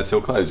stayed in there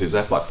till close. He was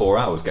there for like 4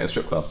 hours getting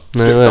strip club.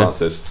 No strip way.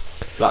 dancers.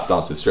 Lap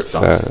dancers, strip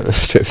dancers.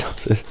 Strip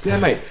dancers. Yeah,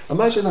 mate.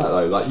 Imagine that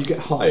though. Like you get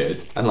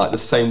hired, and like the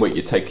same week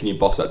you're taking your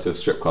boss out to a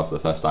strip club for the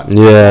first time.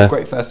 Yeah.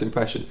 Great first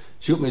impression.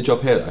 She got me a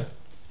job here though.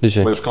 Did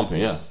she? Welsh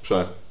company, yeah.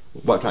 So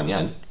worked out in the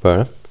end. Fair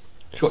enough.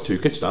 She's got 2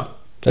 kids now.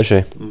 Is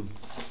she?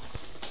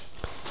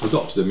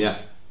 Adopted them, yeah.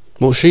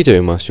 What's she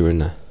doing whilst you were in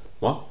there?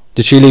 What?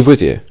 Did she leave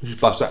with you? She's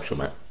bisexual,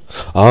 mate.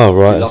 Oh,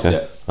 right. She loved Okay.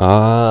 it.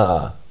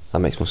 Ah, that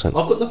makes more sense.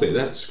 I've got nothing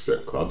against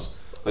strip clubs.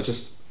 I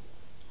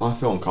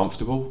feel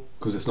uncomfortable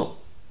because it's not.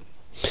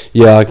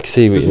 Yeah, I can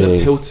see what you Doesn't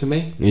mean. appeal to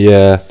me.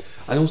 Yeah.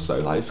 And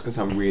also, like, it's gonna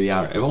sound really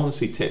arrogant. If I want to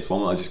see tits, why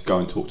don't I just go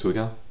and talk to a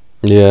girl?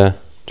 Yeah.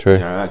 True. You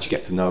know, actually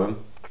get to know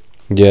them.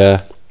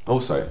 Yeah.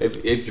 Also,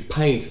 if you're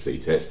paying to see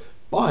tits,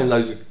 buying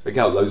loads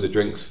of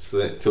drinks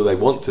till they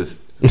want to see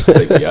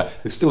you,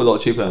 it's still a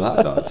lot cheaper than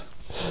that does.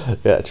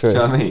 Yeah. True. Do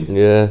you know what I mean?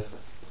 Yeah.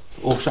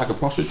 Or shag a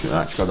prostitute and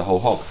actually go the whole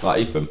hog,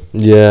 like Ethan.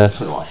 Yeah. I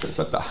don't know why I should have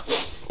said that.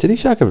 Did he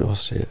shag a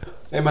prostitute?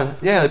 Hey man,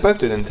 yeah, they both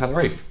did in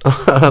Tenerife.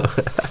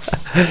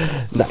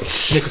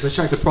 Nice. Yeah, because they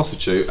shagged a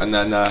prostitute and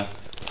then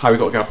Harry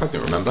got a girl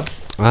pregnant, remember?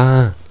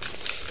 Ah.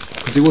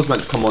 Because he was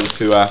meant to come on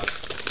to The argue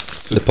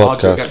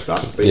podcast. against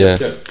that, but Yeah. he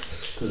didn't,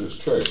 because it's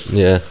true.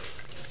 Yeah.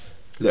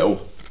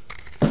 Little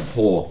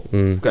whore,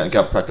 getting a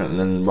girl pregnant and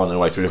then running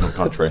away to a different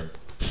country.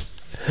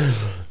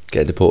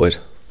 Getting deported.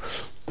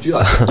 Do you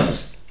like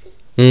that?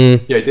 Yeah,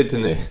 he did,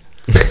 didn't he?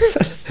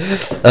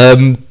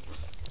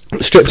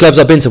 Strip clubs,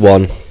 I've been to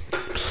one.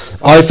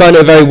 I found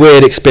it a very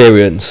weird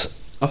experience.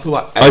 I feel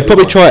like I'd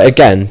probably try it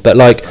again, but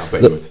like I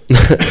bet you would.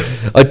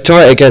 I'd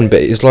try it again,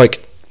 but it's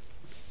like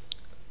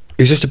it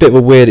was just a bit of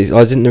a weird.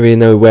 I didn't really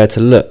know where to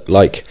look.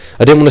 Like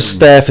I didn't want to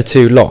stare for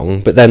too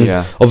long, but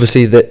then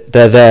obviously that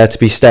they're there to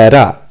be stared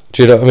at.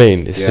 Do you know what I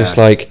mean? It's just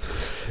like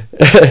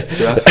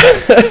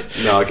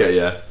no, I get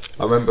you.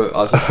 I remember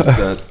I was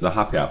listening to the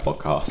Happy Hour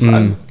podcast,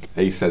 and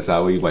he says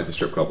how he went to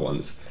strip club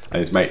once. And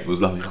his mate was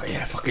loving, like,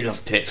 yeah, fucking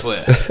love tits,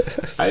 where?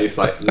 And he's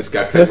like, this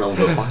guy came around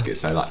with a bucket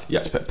saying, like, you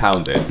have to put a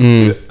pound in.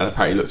 And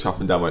apparently looked up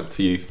and down, went,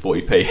 for you,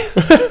 40p.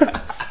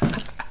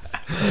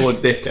 What a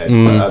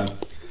dickhead. But,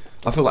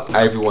 I feel like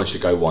everyone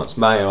should go once,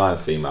 male and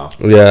female.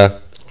 Yeah.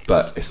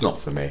 But it's not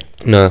for me.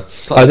 No.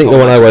 Like I think the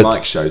one I was...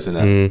 Mike shows, isn't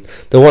it?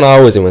 The one I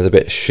was in was a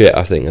bit shit,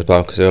 I think, as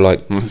well, because they were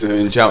like... Was it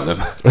in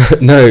Cheltenham?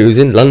 No, it was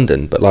in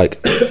London, but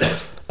like...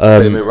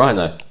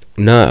 Rhino?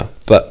 No,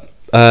 but...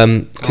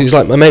 because it's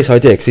like my mate's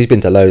idea, because he's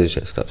been to loads of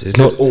strip clubs. It's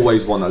There's not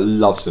always one that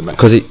loves them.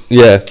 because he,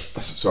 yeah.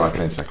 Sorry, I'll tell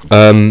you in a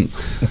second.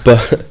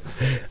 But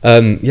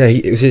yeah,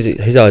 it was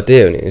his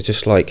idea, and it was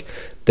just like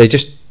they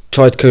just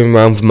tried coming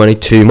around for money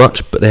too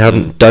much, but they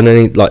hadn't done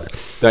any like.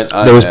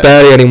 There was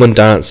barely anyone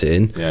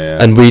dancing,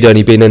 and we'd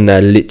only been in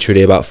there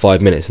literally about 5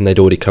 minutes, and they'd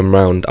already come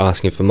round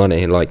asking for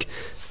money. And like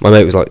my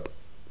mate was like,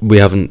 "We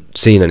haven't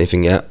seen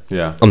anything yet.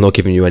 Yeah, I'm not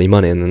giving you any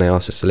money," and then they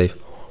asked us to leave.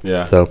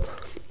 Yeah, so.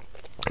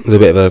 It was a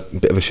bit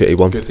of a shitty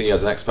one. Good thing you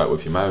had an expert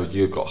with you, man.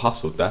 You got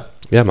hustled there.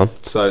 Yeah, man.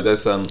 So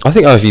there's I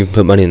think I've even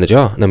put money in the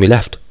jar, and then we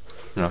left.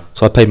 Yeah.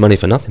 So I paid money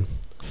for nothing,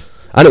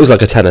 and it was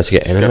like a tenner to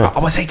get in. I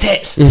want to say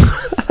tits.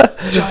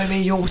 Show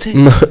me your tits.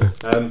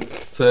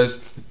 So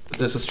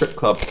there's a strip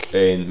club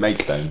in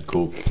Maidstone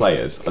called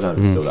Players. I don't know if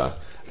it's still there.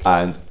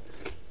 And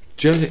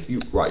do you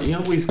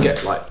always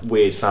get like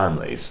weird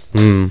families.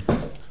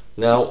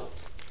 Now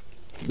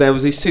there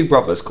was these 2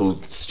 brothers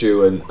called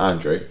Stu and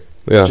Andrew.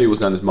 Yeah. Stu was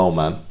known as Mole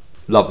Man.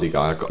 Lovely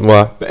guy.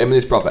 Wow. But him and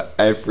his brother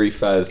every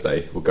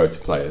Thursday will go to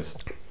Players.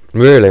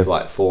 Really? For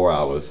like 4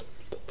 hours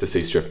to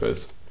see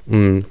strippers.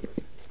 And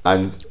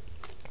do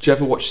you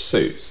ever watch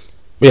Suits?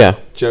 Yeah.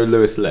 Joe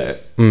Lewis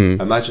Litt.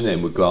 Imagine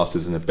him with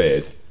glasses and a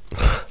beard.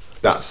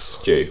 That's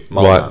Stu,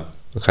 Mole Man.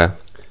 Okay.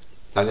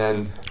 And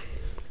then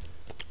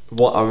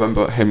what I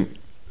remember him.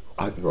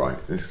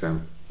 It's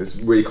a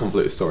really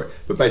convoluted story,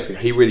 but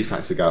basically he really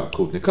fancied a girl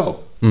called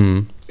Nicole.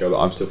 girl that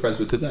I'm still friends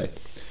with today,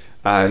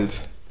 and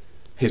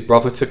his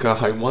brother took her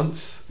home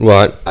once,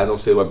 right? And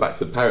also went back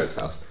to the parents'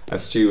 house, and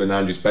Stu and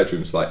Andrew's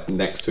bedrooms like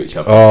next to each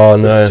other. Oh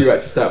so no! Stu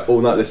had to stay up all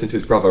night listening to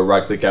his brother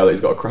rag the girl that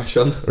he's got a crush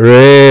on.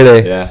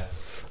 Really? Yeah.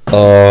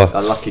 Oh,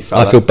 unlucky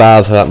fella. I feel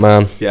bad for that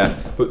man. Yeah,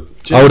 but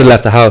I would have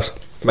left the house.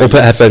 Or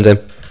put headphones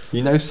in.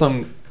 You know,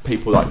 some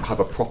people like have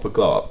a proper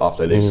glow up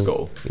after they leave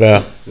school.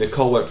 Yeah.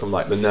 Nicole went from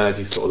like the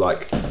nerdy sort of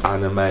like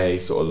anime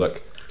sort of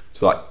look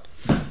to like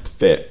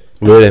fit.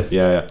 Really?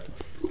 Yeah.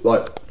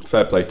 Like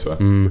fair play to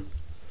her.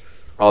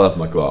 I'll have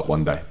my glow up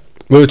one day.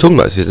 We were talking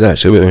about this today,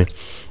 actually, weren't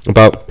we?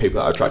 About people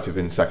that are attractive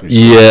in secondary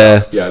school.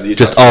 Yeah. Yeah.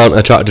 Just aren't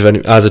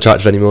as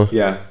attractive anymore.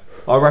 Yeah.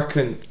 I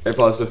reckon if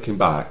I was looking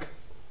back,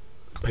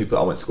 people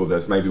that I went to school with,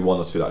 there's maybe one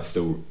or two that are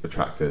still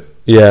attractive.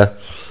 Yeah.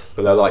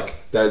 But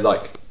they're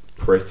like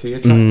pretty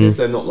attractive.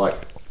 They're not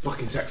like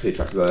fucking sexy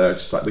attractive. They're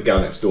just like the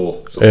girl next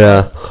door. Sort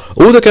of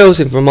all the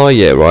girls in from my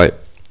year, right,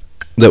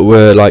 that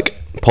were like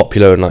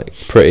popular and like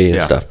pretty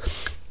and stuff,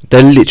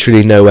 they're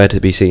literally nowhere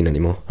to be seen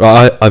anymore.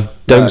 Like, I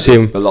don't see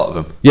them. A lot of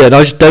them. Yeah, I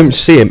just don't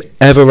see them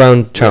ever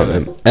around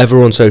Cheltenham,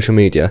 ever on social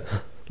media.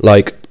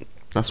 Like,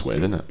 that's weird,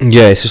 isn't it?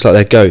 Yeah, it's just like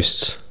they're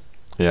ghosts.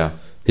 Yeah,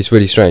 it's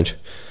really strange.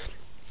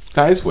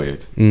 That is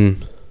weird.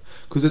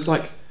 Because it's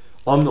like,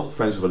 I'm not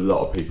friends with a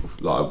lot of people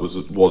like I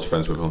was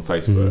friends with on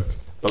Facebook.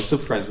 But I'm still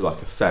friends with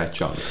like a fair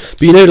chunk.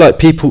 But you know, like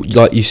people,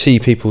 like you see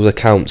people's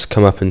accounts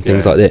come up and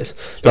things like this.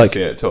 Don't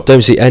see it at all.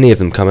 Don't see any of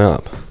them coming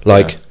up.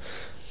 Like,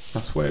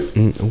 that's weird.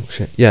 Oh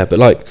shit. Yeah, but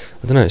like,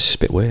 I don't know. It's just a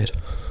bit weird.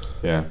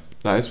 Yeah,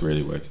 that is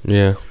really weird.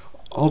 Yeah.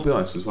 I'll be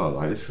honest as well.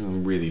 Like, this is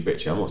really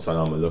bitchy. I'm not saying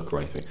I'm a look or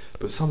anything,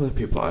 but some of the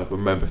people I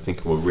remember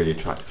thinking were really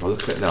attractive. I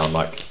look at it now. I'm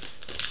like,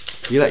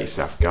 you let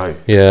yourself go.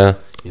 Yeah.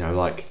 You know,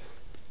 like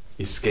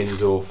your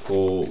skin's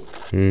awful.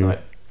 Like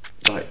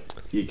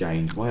you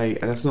gained weight,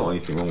 and there's not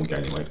anything wrong with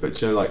gaining weight,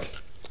 but you know, like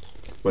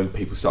when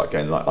people start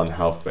getting like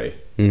unhealthy,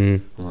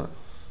 I'm like,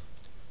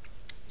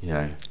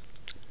 yeah.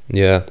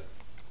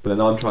 But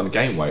then I'm trying to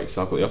gain weight,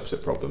 so I've got the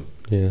opposite problem.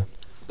 Yeah.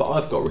 But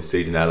I've got a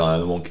receding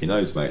hairline and a wonky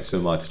nose, mate. So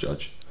am I to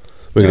judge?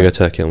 We're gonna go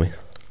Turkey, aren't we?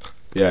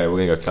 Yeah, we're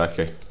gonna go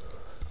Turkey.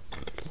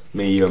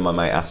 Me, you, and my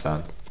mate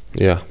Hassan.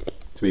 Yeah.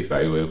 To be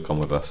fair, he will come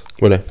with us.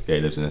 Will he? Yeah,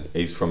 he lives in it.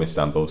 He's from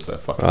Istanbul, so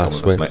fucking come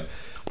with us, mate.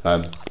 I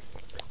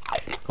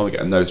want to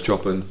get a nose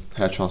job and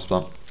hair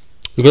transplant.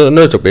 You got a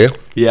nose job here?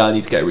 Yeah, I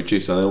need to get it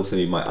reduced, and I also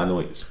need my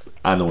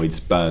anoids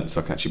burnt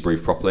so I can actually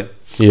breathe properly.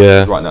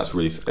 Yeah. Right now,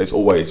 it's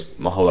always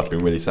my whole life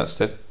been really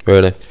sensitive.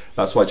 Really?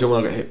 That's why. Do you know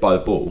when I got hit by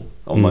the ball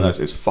on my nose?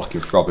 It's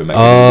fucking throbbing, mate.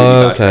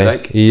 Oh, really okay.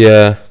 Headache.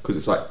 Yeah. Because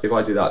it's like if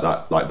I do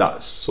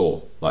that's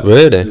sore. Like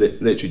really?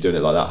 Literally doing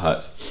it like that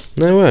hurts.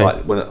 No way.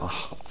 Like I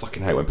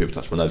fucking hate when people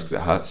touch my nose because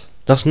it hurts.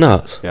 That's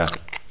nuts. Yeah.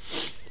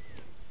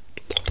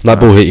 That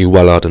ball hit you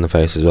well hard in the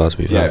face as well, to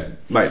be fair. Yeah,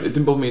 mate, it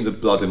didn't bother me the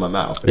blood in my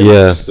mouth. It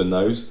was just the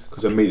nose,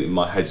 because immediately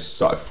my head just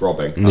started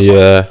throbbing.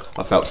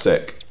 I felt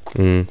sick.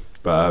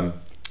 But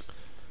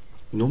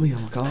normally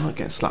I'm like, I like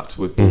getting slapped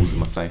with balls in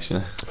my face, you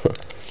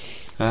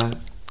know.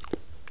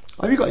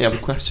 Have you got any other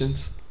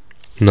questions?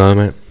 No,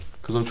 mate.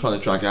 Because I'm trying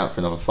to drag out for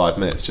another 5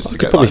 minutes just to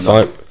get like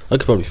I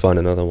could probably find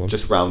another one.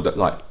 Just round it,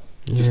 like,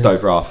 just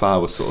over half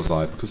hour sort of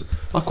vibe. Because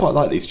I quite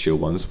like these chill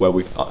ones where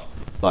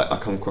I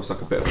come across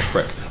like a bit of a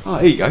prick. Oh,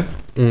 here you go.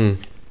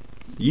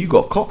 You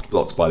got cock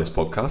blocked by this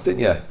podcast, didn't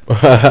you?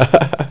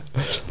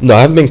 No,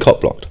 I haven't been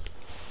cock blocked.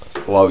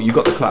 Well, you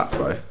got the clap,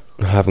 bro.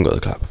 I haven't got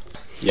the clap.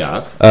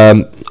 Yeah.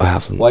 I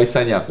haven't. Why are you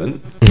saying you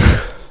haven't?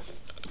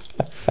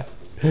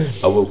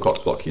 I will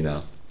cock block you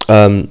now.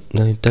 No,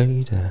 don't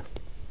you dare.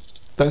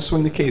 Don't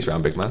swing the keys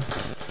around, big man.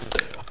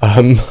 Do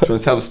you want to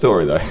tell the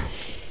story though?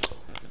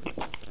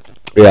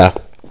 Yeah.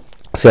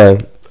 So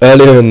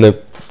earlier in the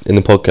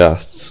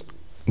podcasts,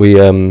 we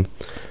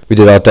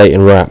did our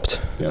dating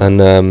wrapped,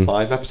 and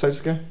 5 episodes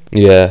ago.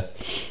 Yeah,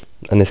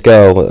 and this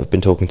girl that I've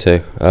been talking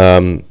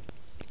to,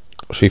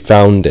 she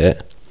found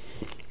it,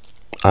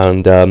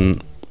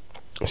 and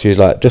she was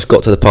like, just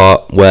got to the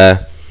part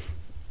where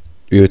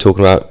we were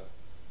talking about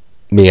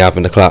me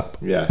having a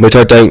clap, which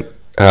I don't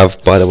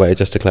have, by the way,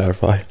 just to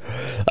clarify.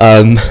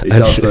 And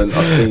then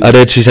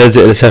she sends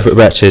it in a separate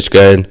message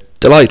going,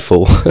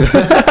 delightful.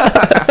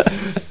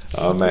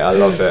 Oh mate, I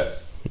love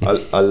it.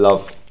 I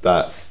love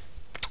that.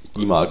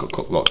 You might have got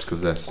cock blocked because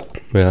of this.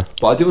 Yeah.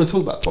 But I do want to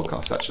talk about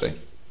podcasts actually.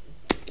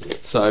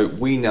 So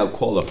we now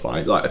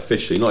qualify, like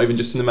officially, not even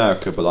just in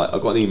America, but like I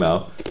got an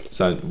email,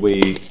 so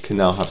we can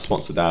now have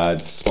sponsored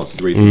ads,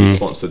 sponsored research,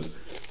 sponsored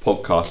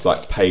podcasts,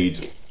 like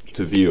paid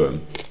to view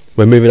them.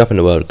 We're moving up in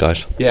the world,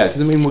 guys. Yeah, it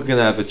doesn't mean we're going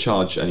to ever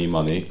charge any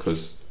money,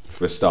 because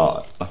for a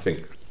start, I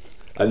think,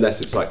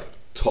 unless it's like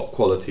top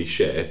quality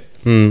shit,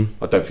 I don't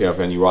think I have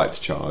any right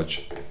to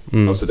charge.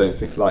 I also don't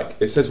think, like,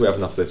 it says we have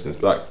enough listeners,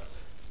 but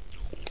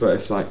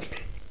it's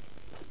like,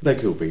 they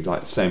could all be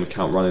like the same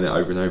account running it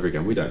over and over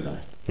again. We don't know.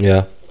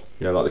 Yeah.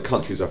 You know, like the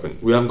countries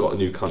we haven't got a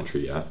new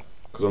country yet,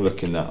 because I'm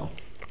looking now.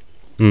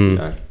 You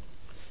know,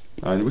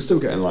 and we're still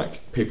getting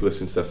like people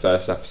listening to their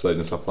first episode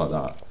and stuff like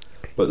that.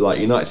 But like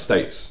United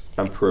States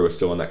and Peru are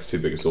still our next 2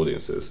 biggest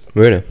audiences.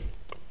 Really?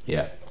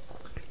 Yeah.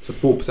 So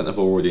 4% of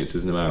our audience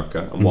is in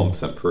America and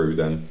 1% Peru.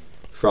 Then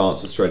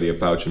France, Australia,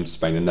 Belgium,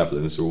 Spain, and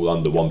Netherlands are all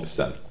under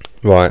 1%.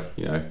 Right.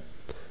 You know,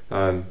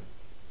 and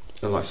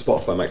like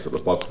Spotify makes up the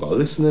bulk of our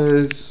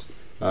listeners.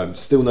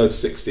 Still no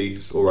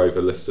 60s or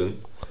over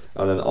listen,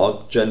 and then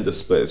our gender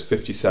split is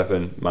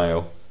 57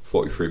 male,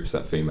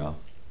 43% female.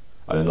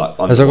 And then like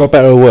has that got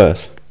better or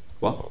worse?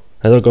 What?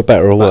 Has that got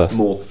better or worse?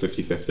 More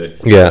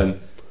 50-50. Yeah. And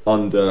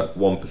under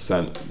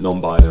 1%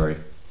 non-binary.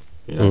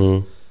 You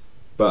know.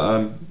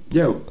 But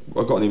yeah,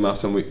 I got an email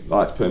saying we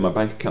like to put in my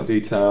bank account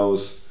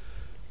details.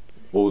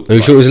 Or, Are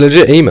you sure it was a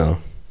legit email?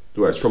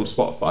 Where it's from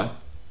Spotify.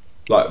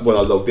 Like when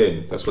I logged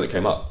in, that's when it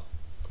came up.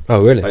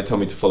 Oh really? They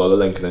told me to follow the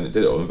link and then it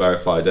did it all and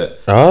verified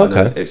it. Oh and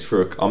okay. It's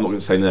through. I'm not going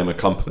to say the name of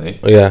the company.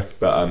 Yeah.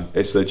 But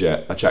it's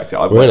legit. I checked it.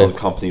 I went on the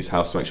company's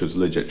house to make sure it's a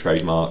legit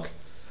trademark.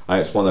 And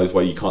it's one of those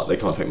where they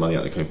can't take money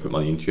out. They can't put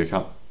money into your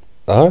account.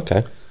 Oh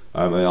okay.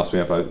 And they asked me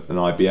if I had an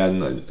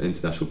IBN, an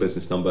international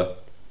business number,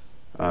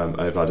 and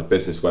if I had a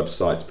business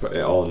website to put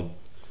it on.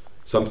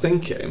 So I'm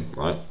thinking,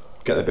 right,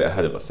 getting a bit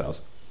ahead of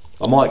ourselves.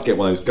 I might get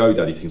one of those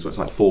GoDaddy things where it's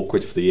like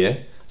 £4 for the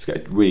year. Just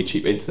get a really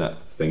cheap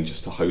internet thing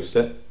just to host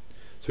it,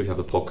 so we can have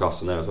the podcast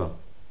on there as well.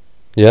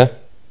 Yeah.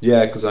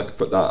 Yeah, because I could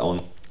put that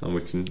on, and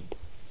we can.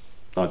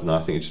 I don't know. I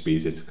think it'd just be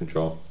easier to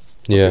control.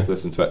 Yeah.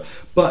 Listen to it,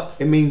 but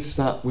it means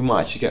that we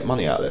might actually get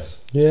money out of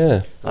this.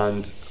 Yeah.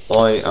 And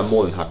I am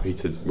more than happy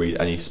to read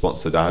any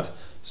sponsored ad.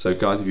 So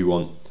guys, if you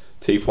want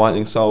teeth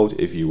whitening sold,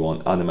 if you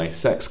want anime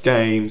sex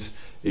games,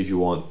 if you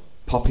want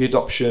puppy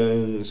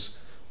adoptions,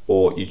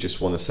 or you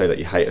just want to say that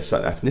you hate a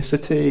certain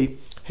ethnicity,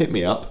 hit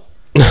me up.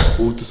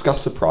 We'll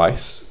discuss the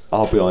price.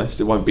 I'll be honest,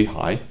 it won't be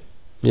high.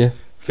 Yeah.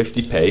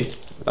 50p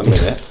a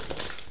minute.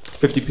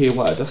 50p a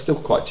word. That's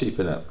still quite cheap,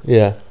 isn't it?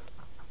 Yeah.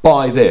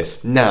 Buy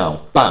this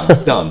now. Bam,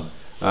 done.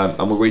 And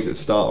we'll read at the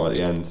start or at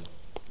the end.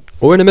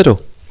 Or in the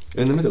middle.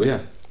 In the middle,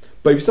 yeah.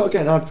 But if you start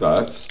getting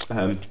adverts,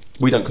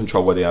 we don't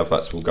control where the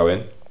adverts will go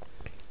in.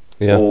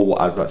 Yeah. Or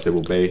what adverts it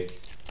will be.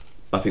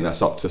 I think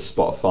that's up to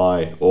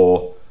Spotify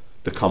or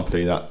the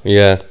company that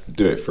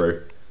do it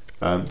through.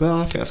 But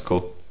I think that's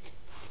cool.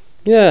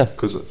 Yeah.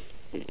 Because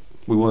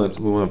we want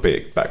to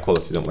be better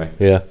quality, don't we?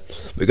 Yeah.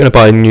 We're going to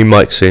buy a new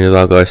mic soon as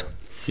well, guys.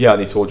 Yeah, I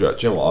need to order it.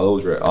 Do you know what? I'll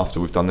order it after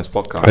we've done this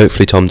podcast.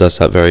 Hopefully Tom does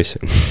that very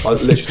soon. I'll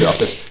literally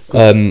after this.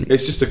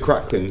 It's just a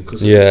crackling.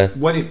 Because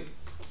when it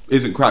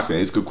isn't crackling,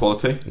 it's good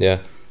quality. Yeah.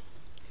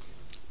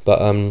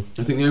 But I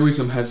think the only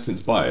reason I'm hesitant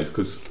to buy it is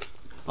because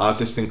I have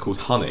this thing called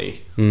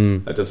Honey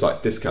that does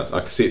like discounts. I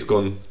can see it's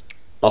gone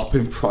up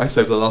in price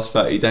over the last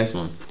 30 days.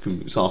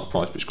 It's half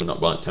price, but it's gone up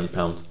by like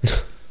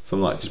 £10. So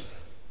I'm like, just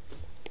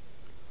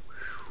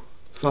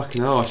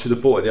fucking hell, I should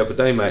have bought it the other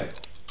day, mate.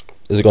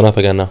 Has it gone up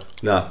again now?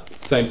 Nah,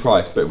 same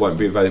price, but it won't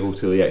be available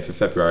till the 8th of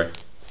February.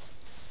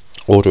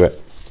 Order it.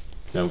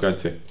 Yeah, I'm going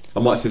to. I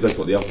might see if they've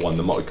got the other one,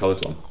 the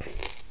multicoloured one.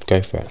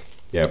 Go for it.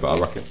 Yeah, but I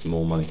reckon it's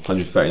more money.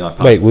 £139.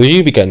 Wait, will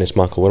you be getting this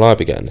mic or will I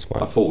be getting this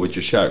mic? I thought we'd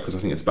just share it because I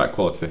think it's better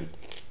quality.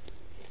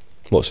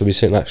 What, so we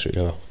sit next to each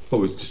other?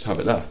 Thought we'd just have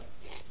it there.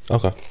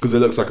 Okay. Because it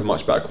looks like a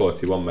much better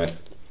quality one, mate.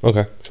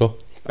 Okay, sure.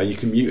 And you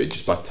can mute it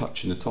just by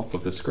touching the top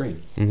of the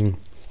screen. Mm-hmm.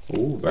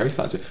 Oh, very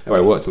fancy.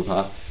 Anyway, we won't talk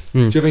about that. Do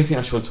you have anything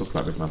else you want to talk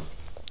about, big man?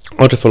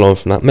 I'll just follow on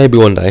from that. Maybe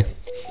one day,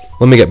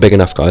 when we get big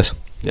enough, guys.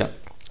 Yeah.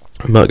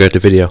 We might go to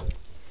video.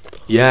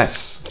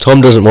 Yes.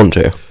 Tom doesn't want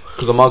to.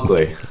 Because I'm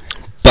ugly.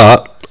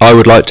 But I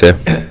would like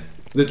to.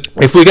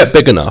 If we get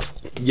big enough.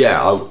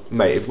 Yeah,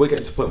 mate, if we're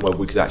getting to the point where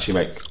we could actually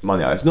make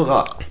money out of it, it's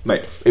not that,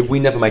 mate, if we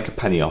never make a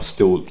penny, I'll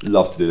still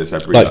love to do this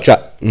every like day.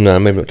 Jack, no,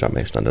 maybe not Jack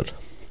May Standard.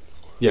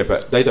 Yeah,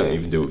 but they don't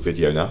even do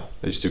video now.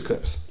 They just do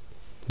clips.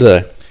 Do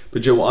they?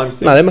 But do you know what I'm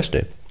thinking? No, they must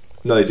do.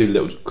 No, they do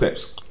little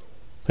clips.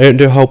 They don't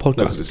do a whole podcast?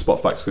 No, because it's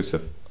Spotify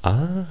exclusive.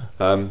 Ah.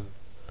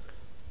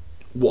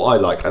 What I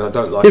like, and I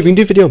don't like... Yeah, we can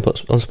do video on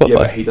Spotify. Yeah,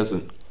 but he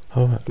doesn't.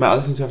 Oh, right. Mate, I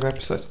listen to every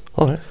episode.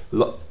 Alright.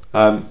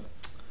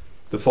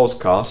 The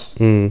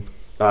Fozcast,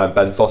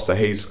 Ben Foster,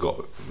 he's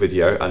got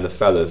video, and the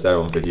fellas, they're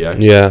on video.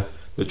 Yeah.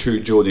 The True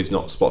Geordie's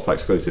not Spotify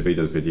exclusive, he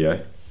does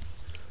video.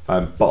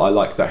 But I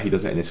like that he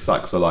does it in his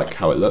flat because I like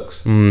how it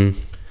looks.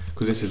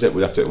 Because this is it,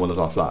 we'd have to do it in one of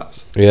our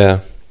flats.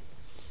 Yeah.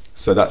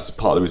 So that's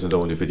part of the reason I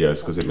don't want to do videos,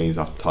 because it means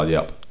I have to tidy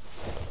up.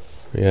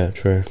 Yeah,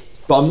 true.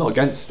 But I'm not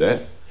against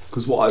it,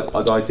 because what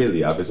I'd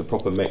ideally have is a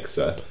proper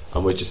mixer,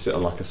 and we'd just sit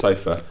on like a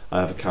sofa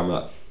and have a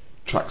camera that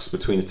tracks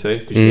between the two,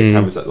 because you get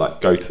cameras that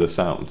like go to the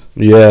sound.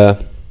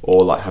 Yeah.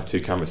 Or like have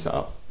two cameras set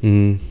up.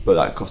 But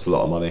that costs a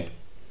lot of money,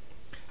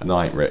 and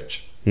I ain't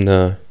rich.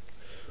 No.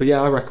 But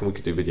yeah, I reckon we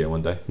could do video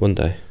one day. One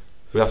day.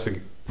 We'd have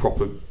to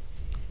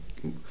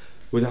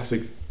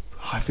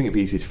I think it'd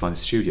be easier to find a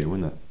studio,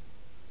 wouldn't it?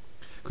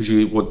 Because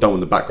you don't want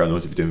the background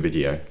noise if you're doing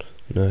video.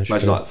 No,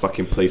 imagine like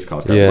fucking police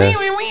cars going. Yeah.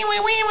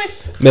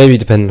 Maybe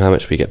depending on how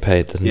much we get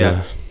paid. Doesn't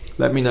it?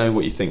 Let me know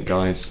what you think,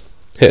 guys.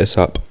 Hit us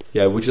up.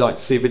 Yeah. Would you like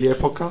to see a video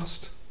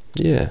podcast?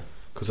 Yeah.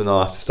 Because then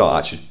I'll have to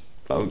start actually.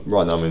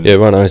 Right now I'm in. Yeah,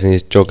 right now I was in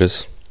these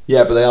joggers.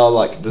 Yeah, but they are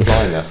like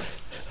designer.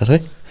 Are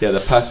they? Yeah, they're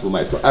personal,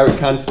 mate. It's got Eric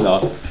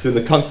Cantona doing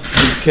the country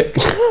kick.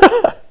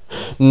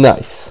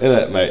 Nice. Isn't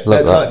it, mate?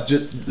 Love they're that.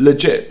 like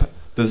legit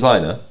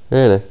Designer.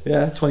 Really?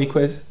 Yeah, 20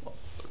 quid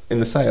in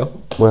the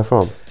sale. Where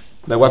from?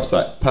 Their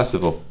website,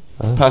 Percival.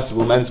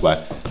 Percival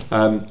Menswear.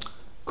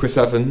 Chris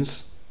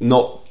Evans,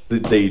 not the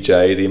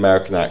DJ, the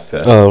American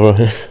actor. Oh,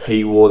 right.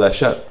 He wore their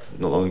shirt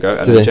not long ago,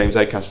 and Did then he? James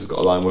Acaster has got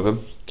a line with him.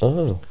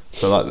 Oh.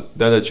 So like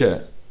they're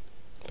legit.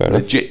 Fair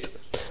enough. Legit.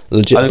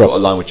 Legit. And they've got a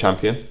line with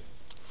Champion.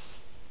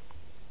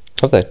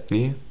 Have they?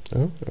 Yeah.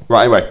 Oh.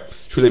 Right, anyway,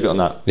 should we leave it on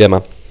that? Yeah,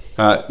 man.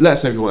 Let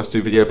us know if you want us to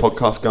do video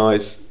podcast,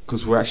 guys,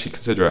 because we're actually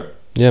considerate.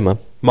 Yeah, man.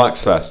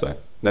 Mike's first, though,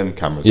 then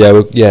cameras. Yeah,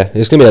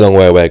 it's going to be a long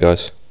way away,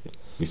 guys.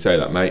 You say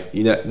that, mate.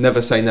 You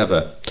never say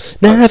never.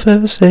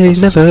 Never say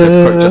never.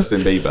 Quote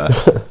Justin Bieber.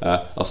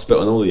 I'll spit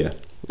on all of you.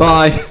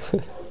 Bye.